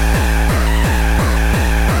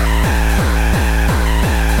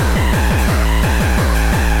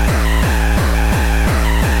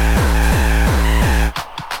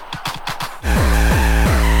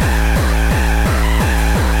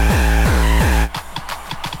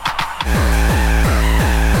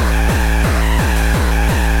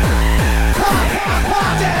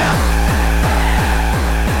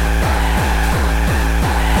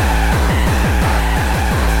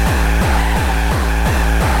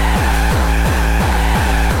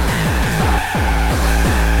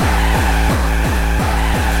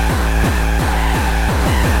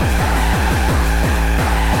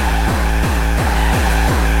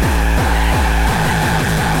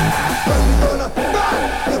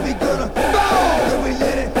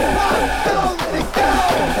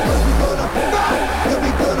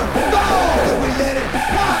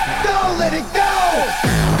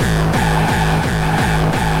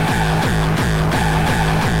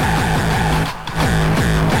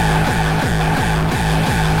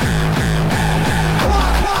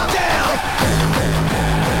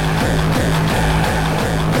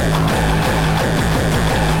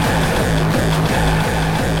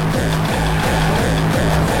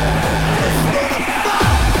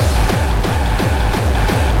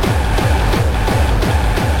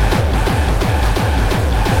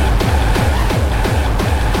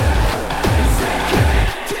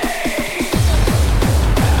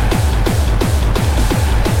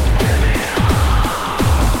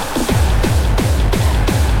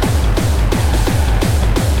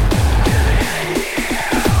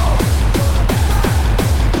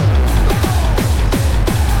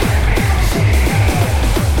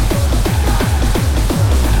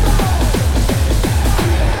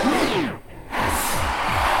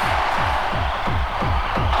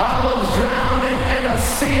 was drowning in a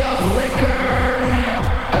sea of liquor,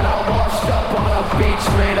 and I washed up on a beach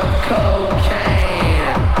made of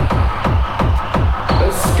cocaine.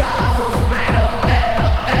 The sky was made of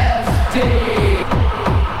LSD,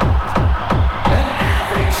 and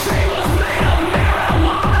every tree was made of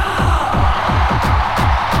marijuana.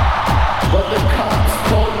 But the cops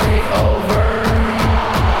pulled me over.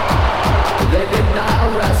 They did not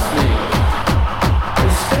arrest me.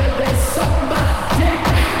 Instead, they sucked my dick.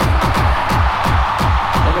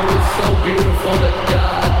 And it was so beautiful that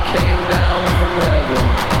God came down from heaven.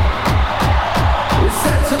 He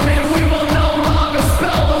said to me, we will no longer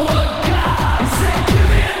spell the word God. He said, give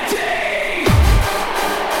me a D.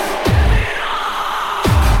 Give me an R.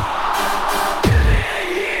 Give me a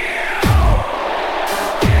U.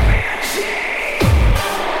 Give me a G.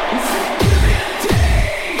 He said, give me a D.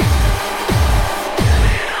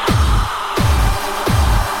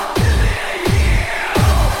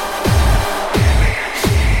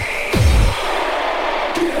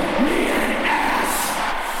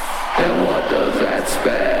 And what does that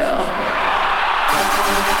spell?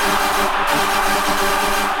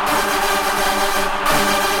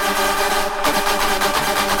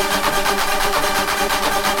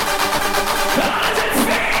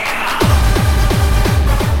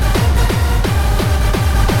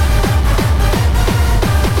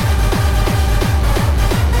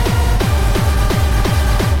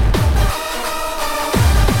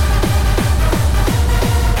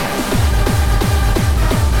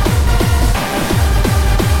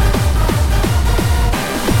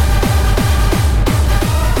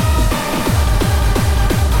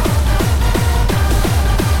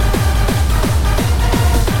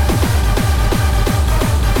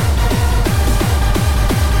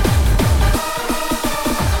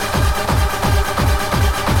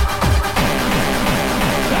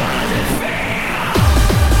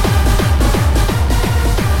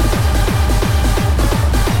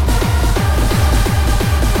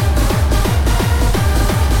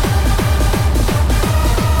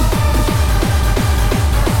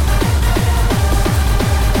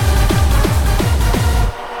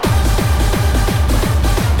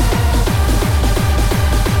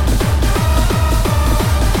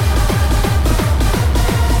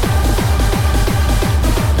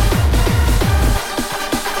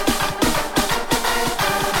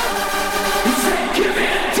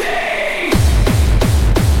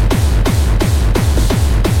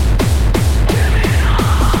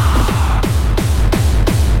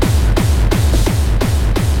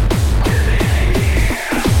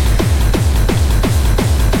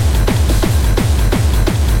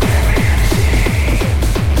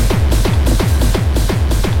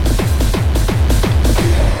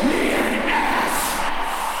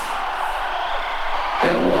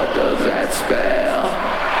 And what does that spell?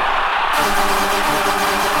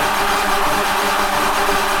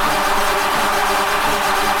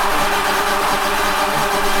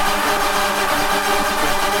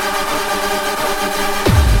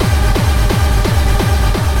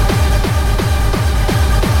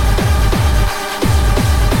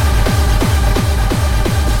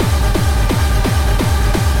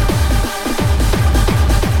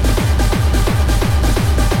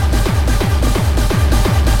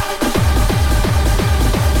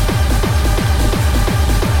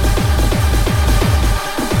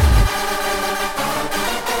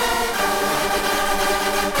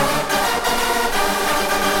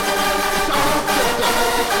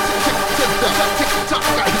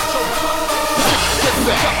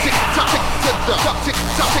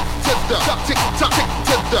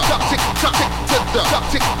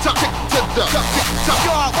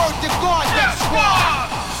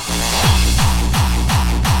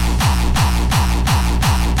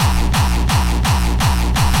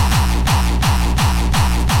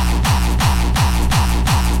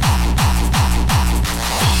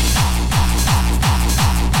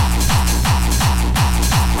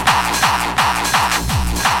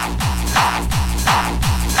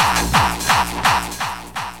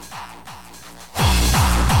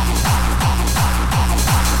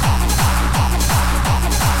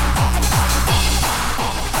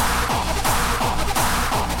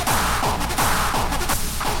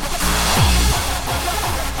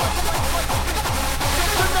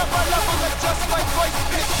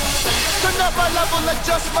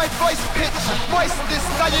 Adjust my voice pitch, moistness,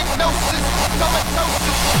 diagnosis,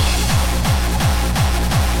 comatosis.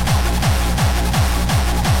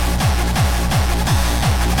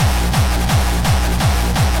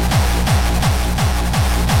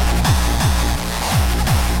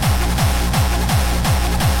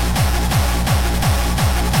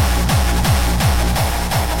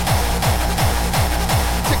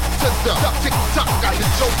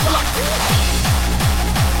 your block.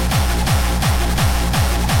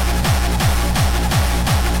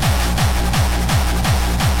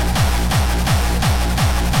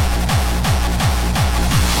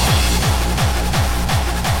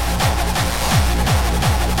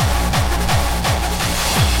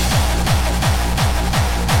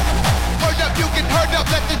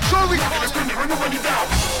 Let the jury when you down.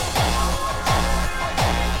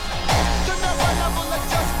 Turn up my level,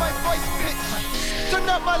 adjust my voice pitch. Turn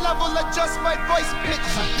up my level, adjust my voice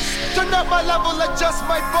pitch. Turn up my level, adjust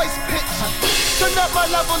my voice pitch. Turn up my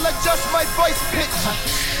level, adjust my voice pitch.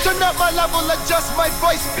 Turn up my level, adjust my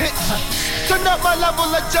voice pitch. Turn up my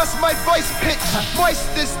level, adjust my voice pitch.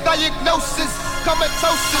 Moistest diagnosis,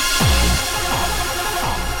 comatosis.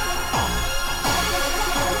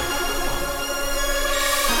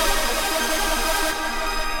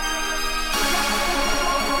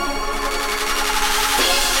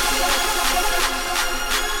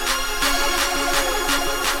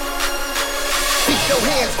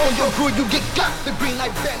 Hands on your hood, you get got the green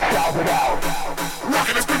light bent. Dive it out.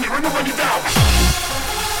 Rockin' and spin you, remember when you down.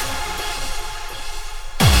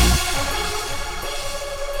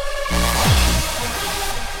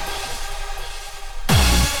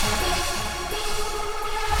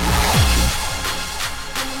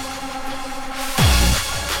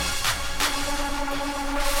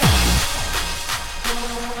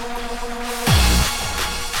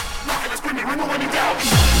 Rockin' and spin you, remember when you down.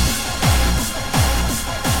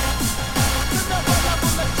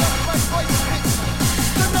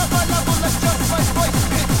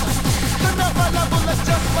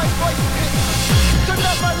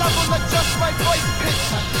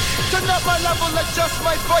 Turn up my level, adjust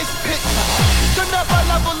my voice pitch. Turn up my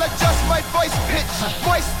level, adjust my voice pitch.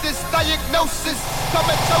 Moistest diagnosis,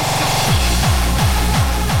 comatosis.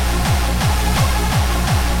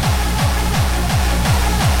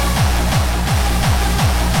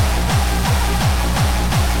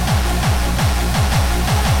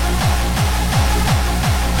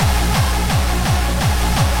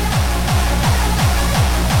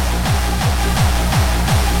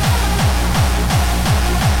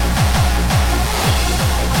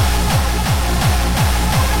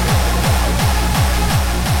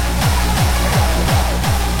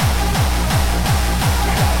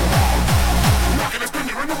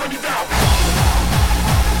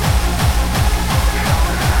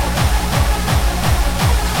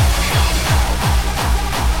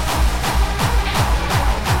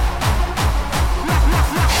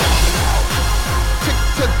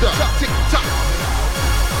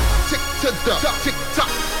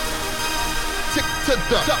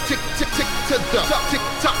 Tick, tick, tick to the tick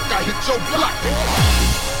tock, I hit your block.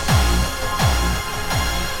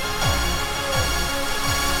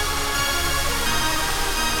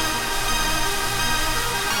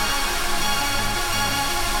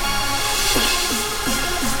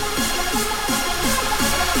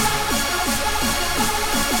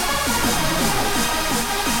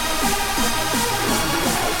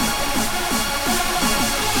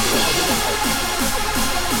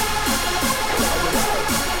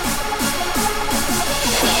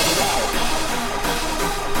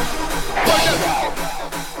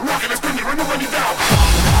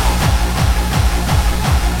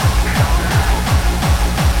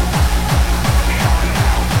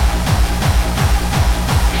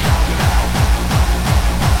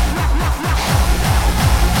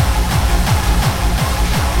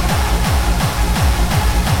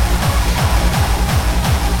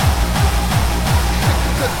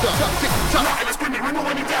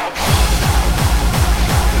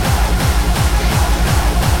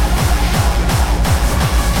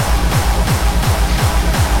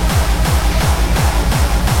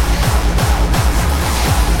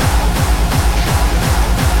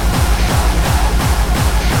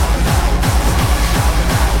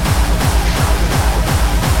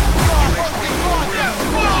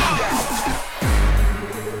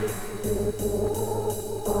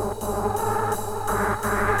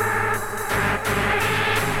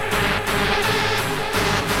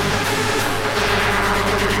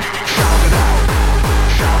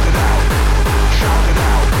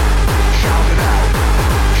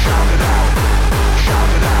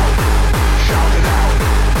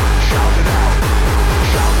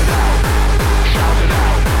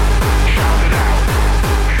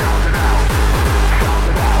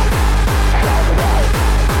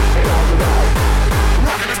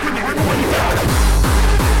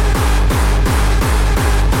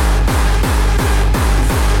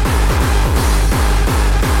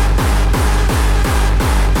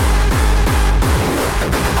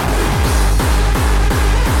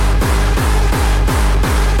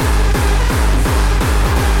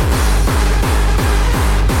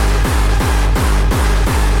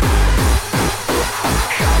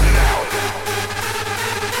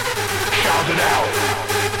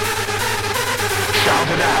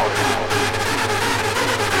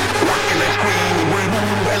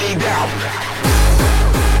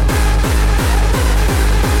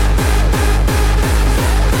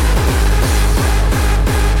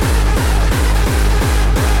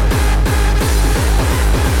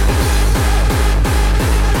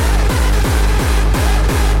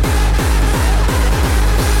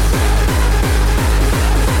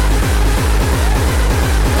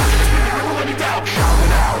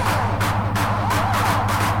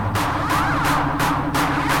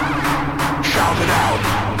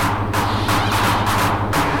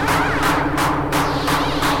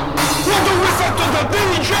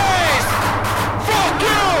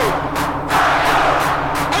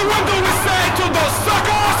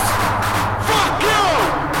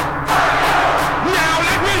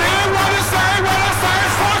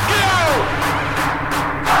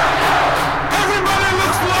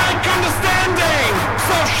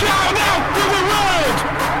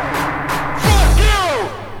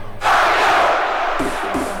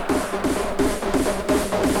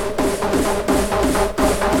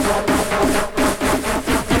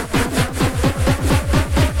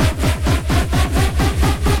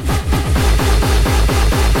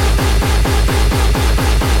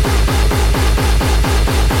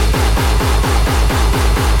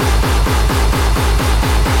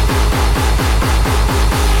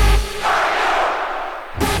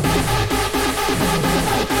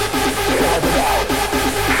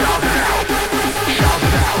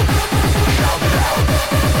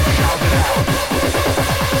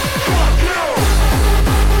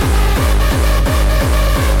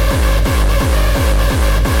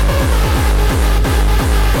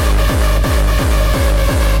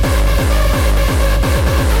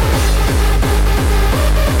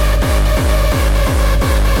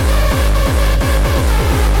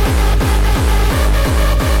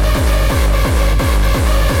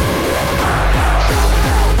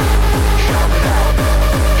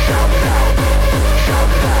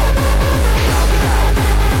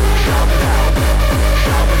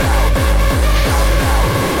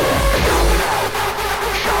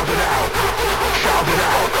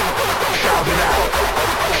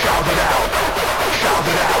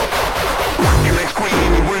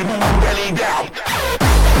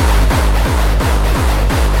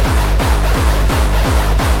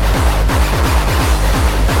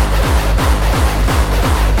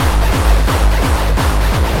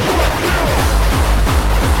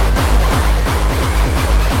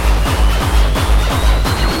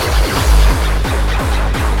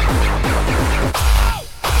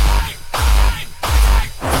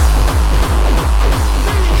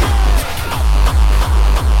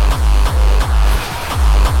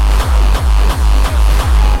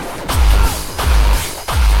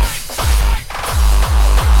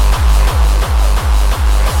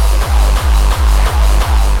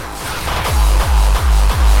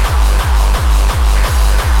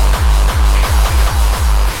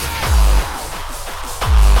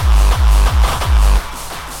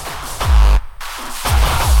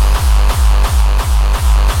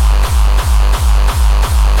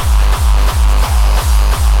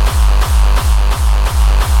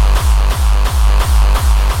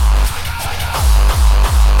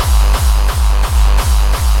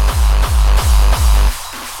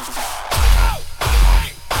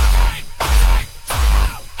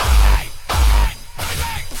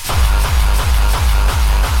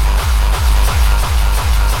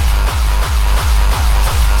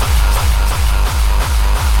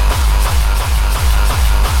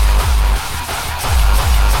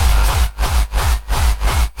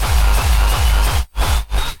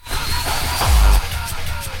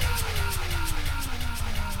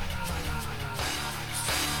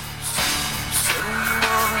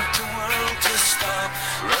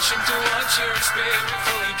 spirit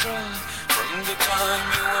fully drawn from the time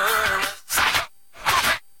you were.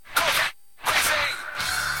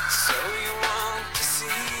 So you want to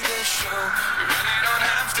see the show? You really don't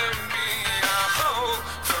have to be a hoe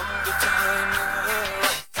from the time you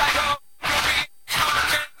were. Psycho, you'll be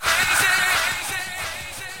fucking crazy.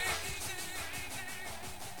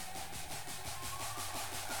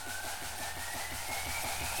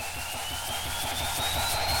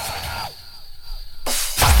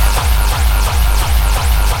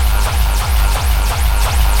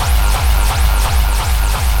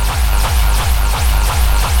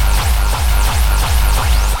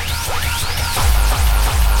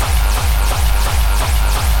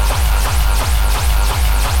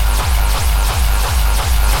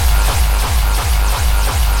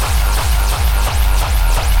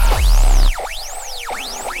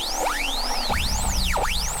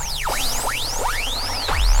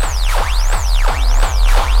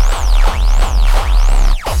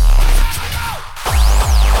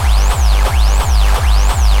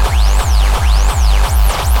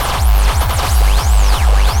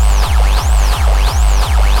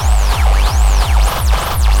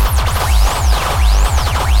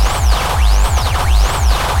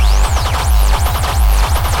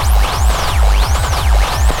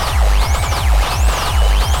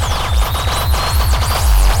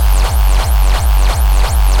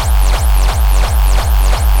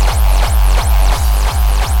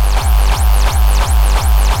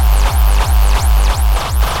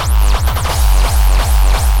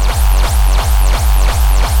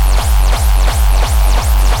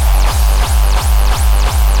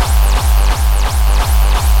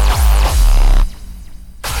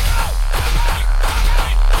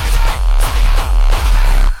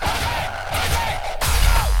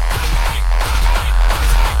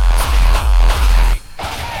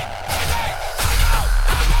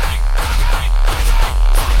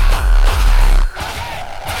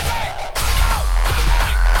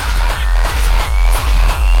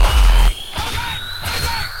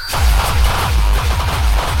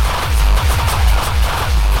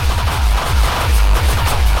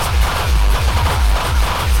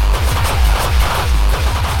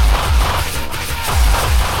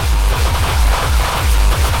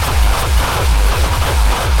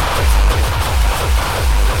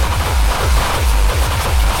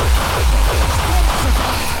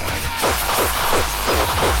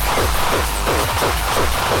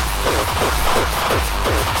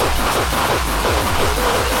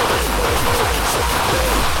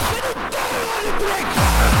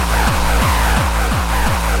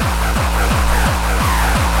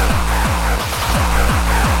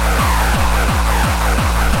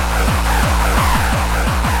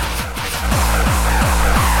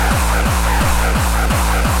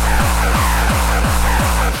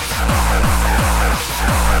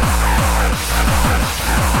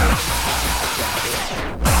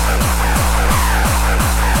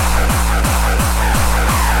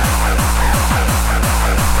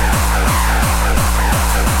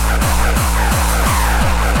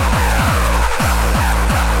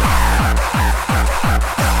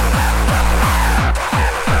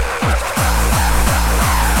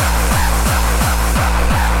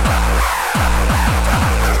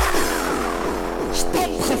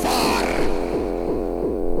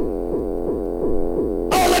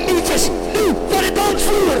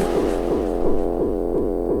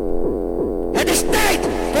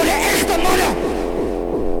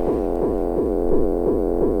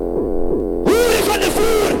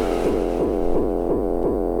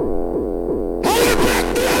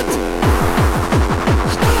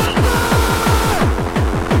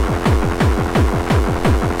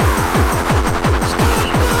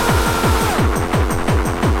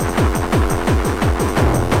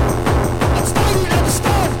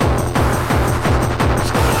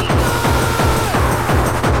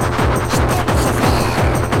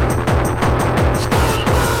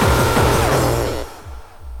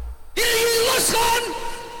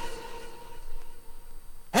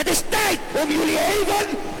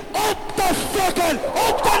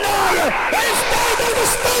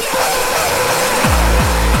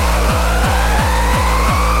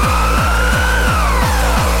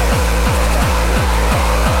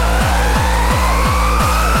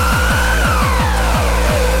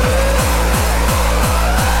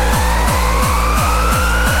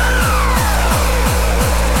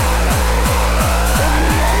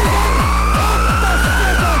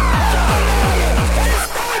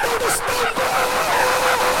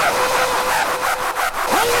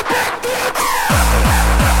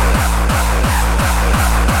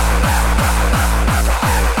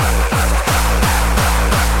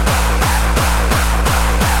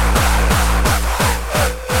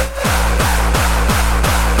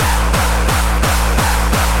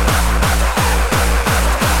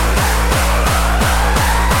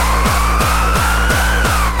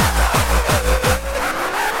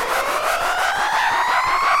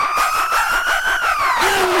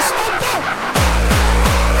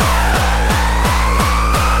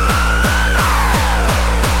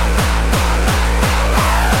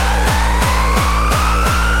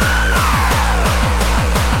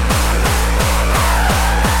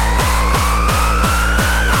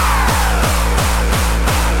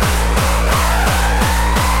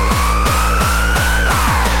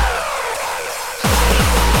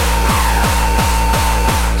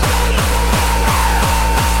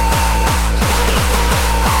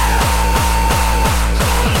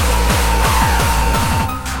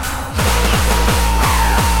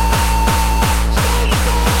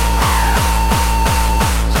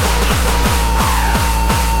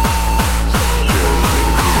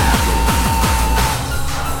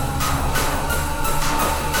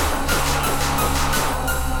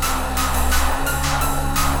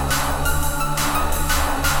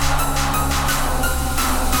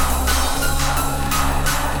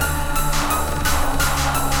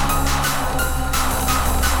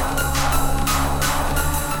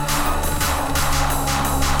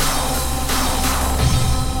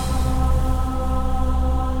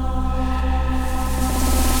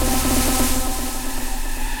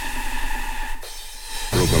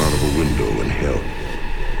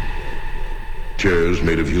 Chairs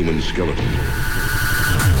made of human skeletons.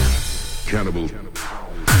 Cannibal.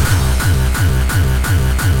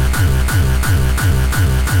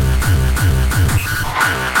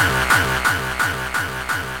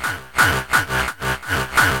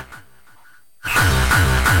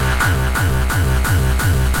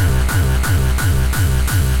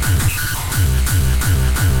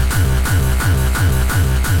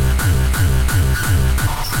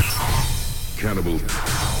 Cannibal.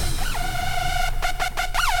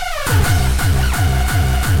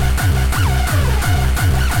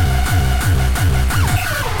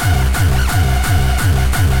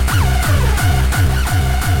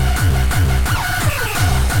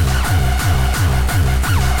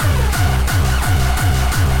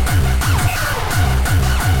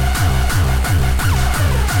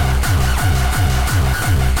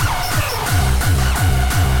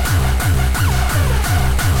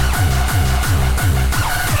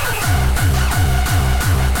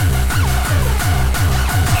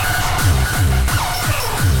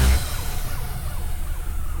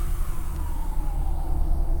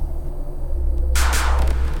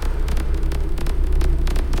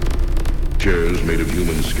 Chairs made of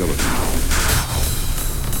human skeletons.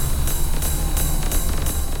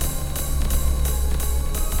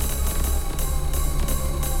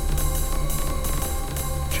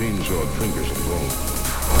 Chainsawed fingers and bone.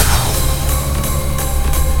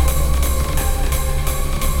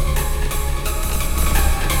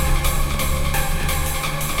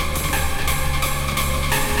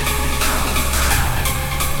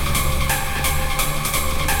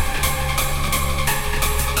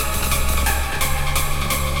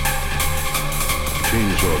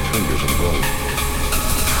 Chainsawed fingers and bone.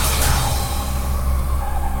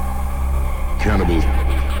 Cannibal.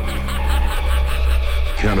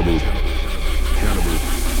 Cannibal. Cannibal.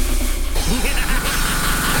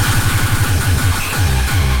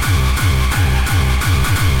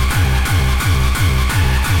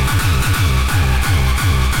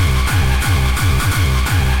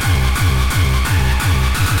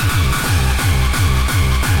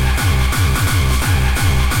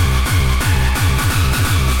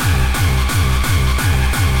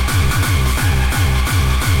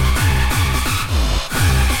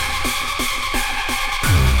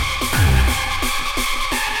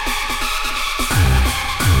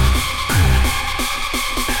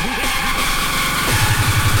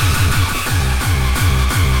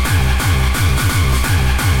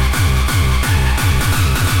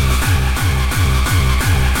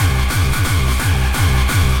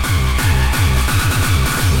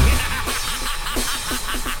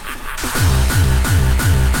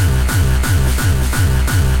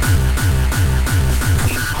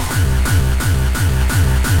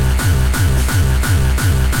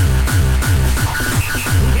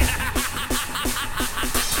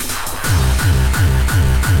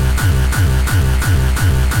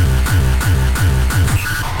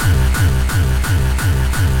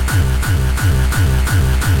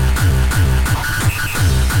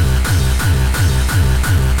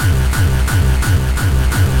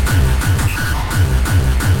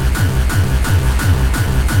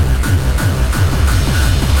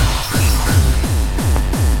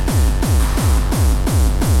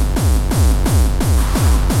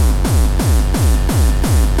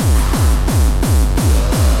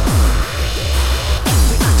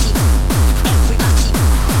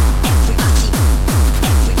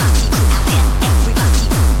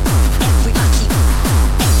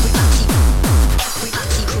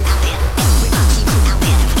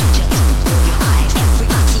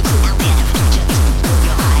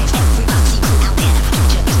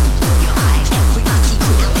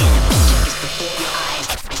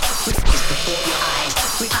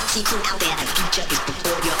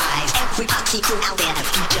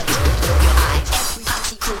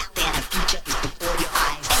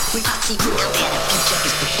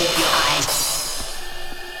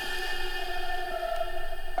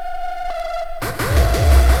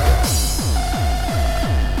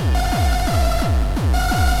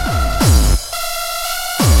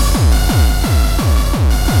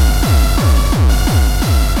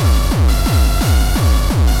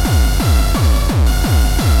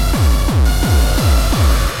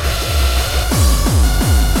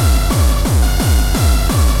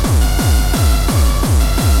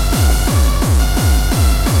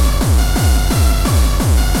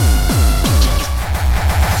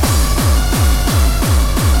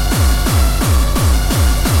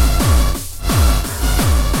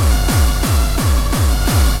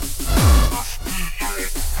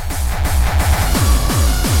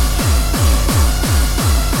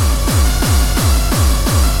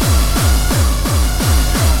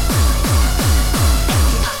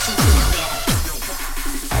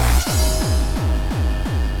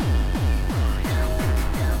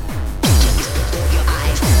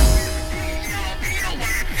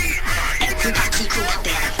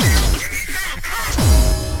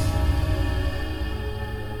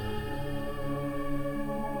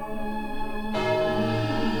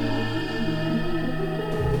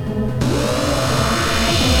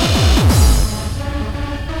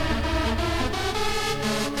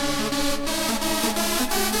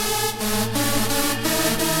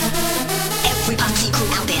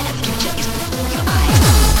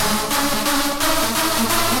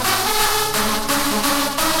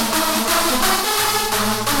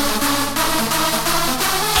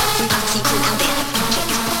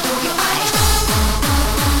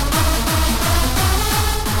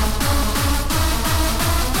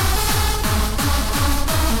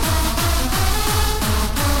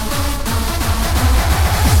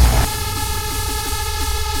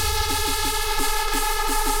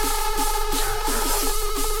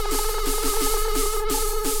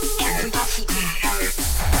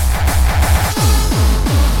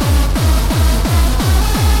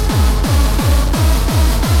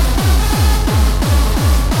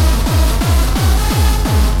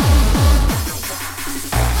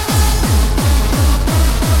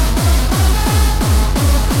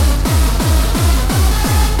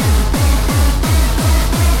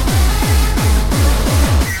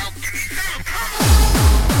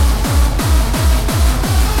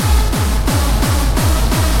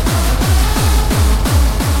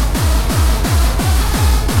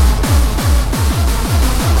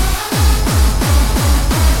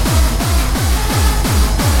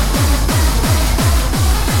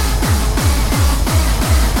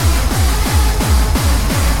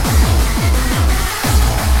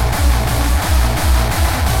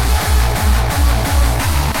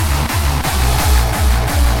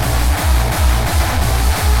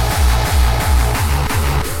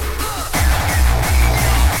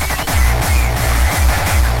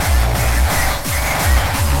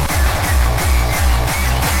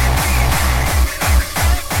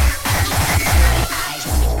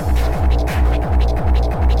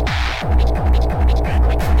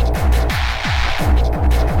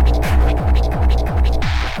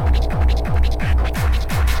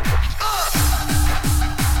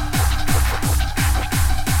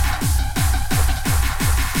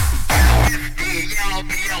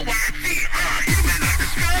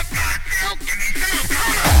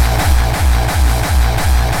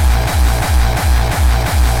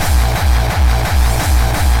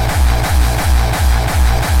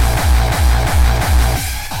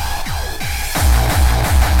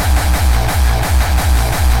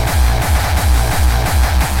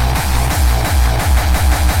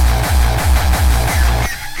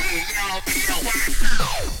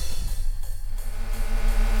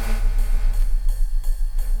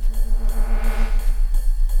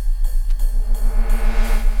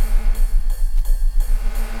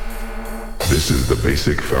 This is the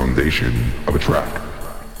basic foundation of a track.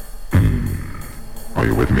 Are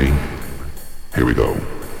you with me? Here we go.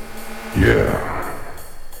 Yeah,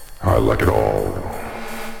 I like it all.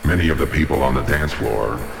 Many of the people on the dance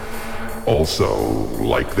floor also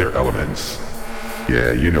like their elements.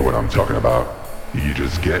 Yeah, you know what I'm talking about. You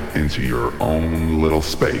just get into your own little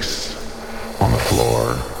space. On the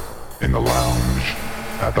floor, in the lounge,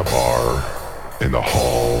 at the bar, in the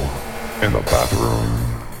hall, in the bathroom,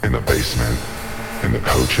 in the basement, in the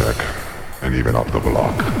co-check, and even up the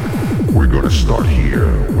block. We're gonna start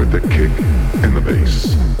here with the kick and the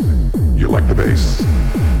bass. You like the bass?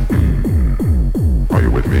 Are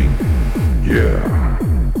you with me? Yeah.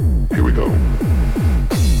 Here we go.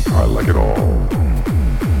 I like it all.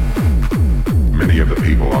 Many of the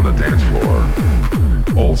people on the dance floor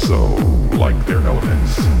also like their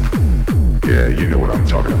elements. Yeah, you know what I'm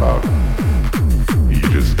talking about. You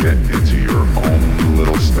just get into your own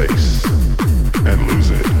little space and lose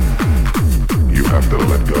it. You have to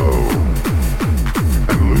let go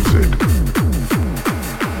and lose it.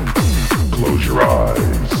 Close your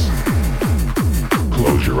eyes.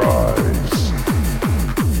 Close your eyes.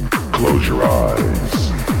 Close your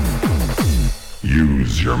eyes.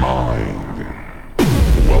 Use your mind.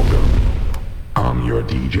 Welcome. I'm your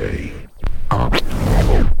DJ.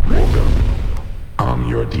 Welcome. I'm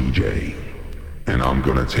your DJ. And I'm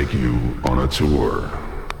gonna take you on a tour.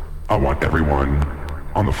 I want everyone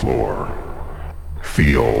on the floor.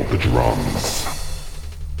 Feel the drums.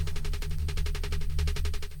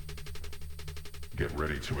 Get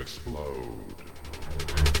ready to explode.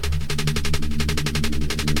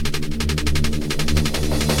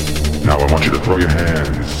 Now I want you to throw your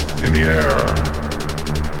hands in the air.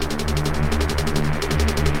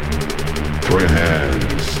 Throw your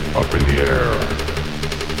hands up in the air.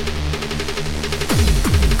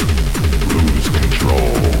 Lose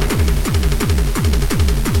control.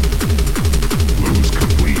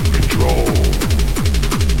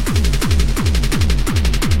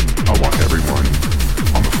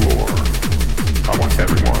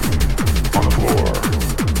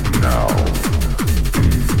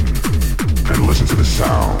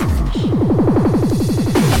 sound.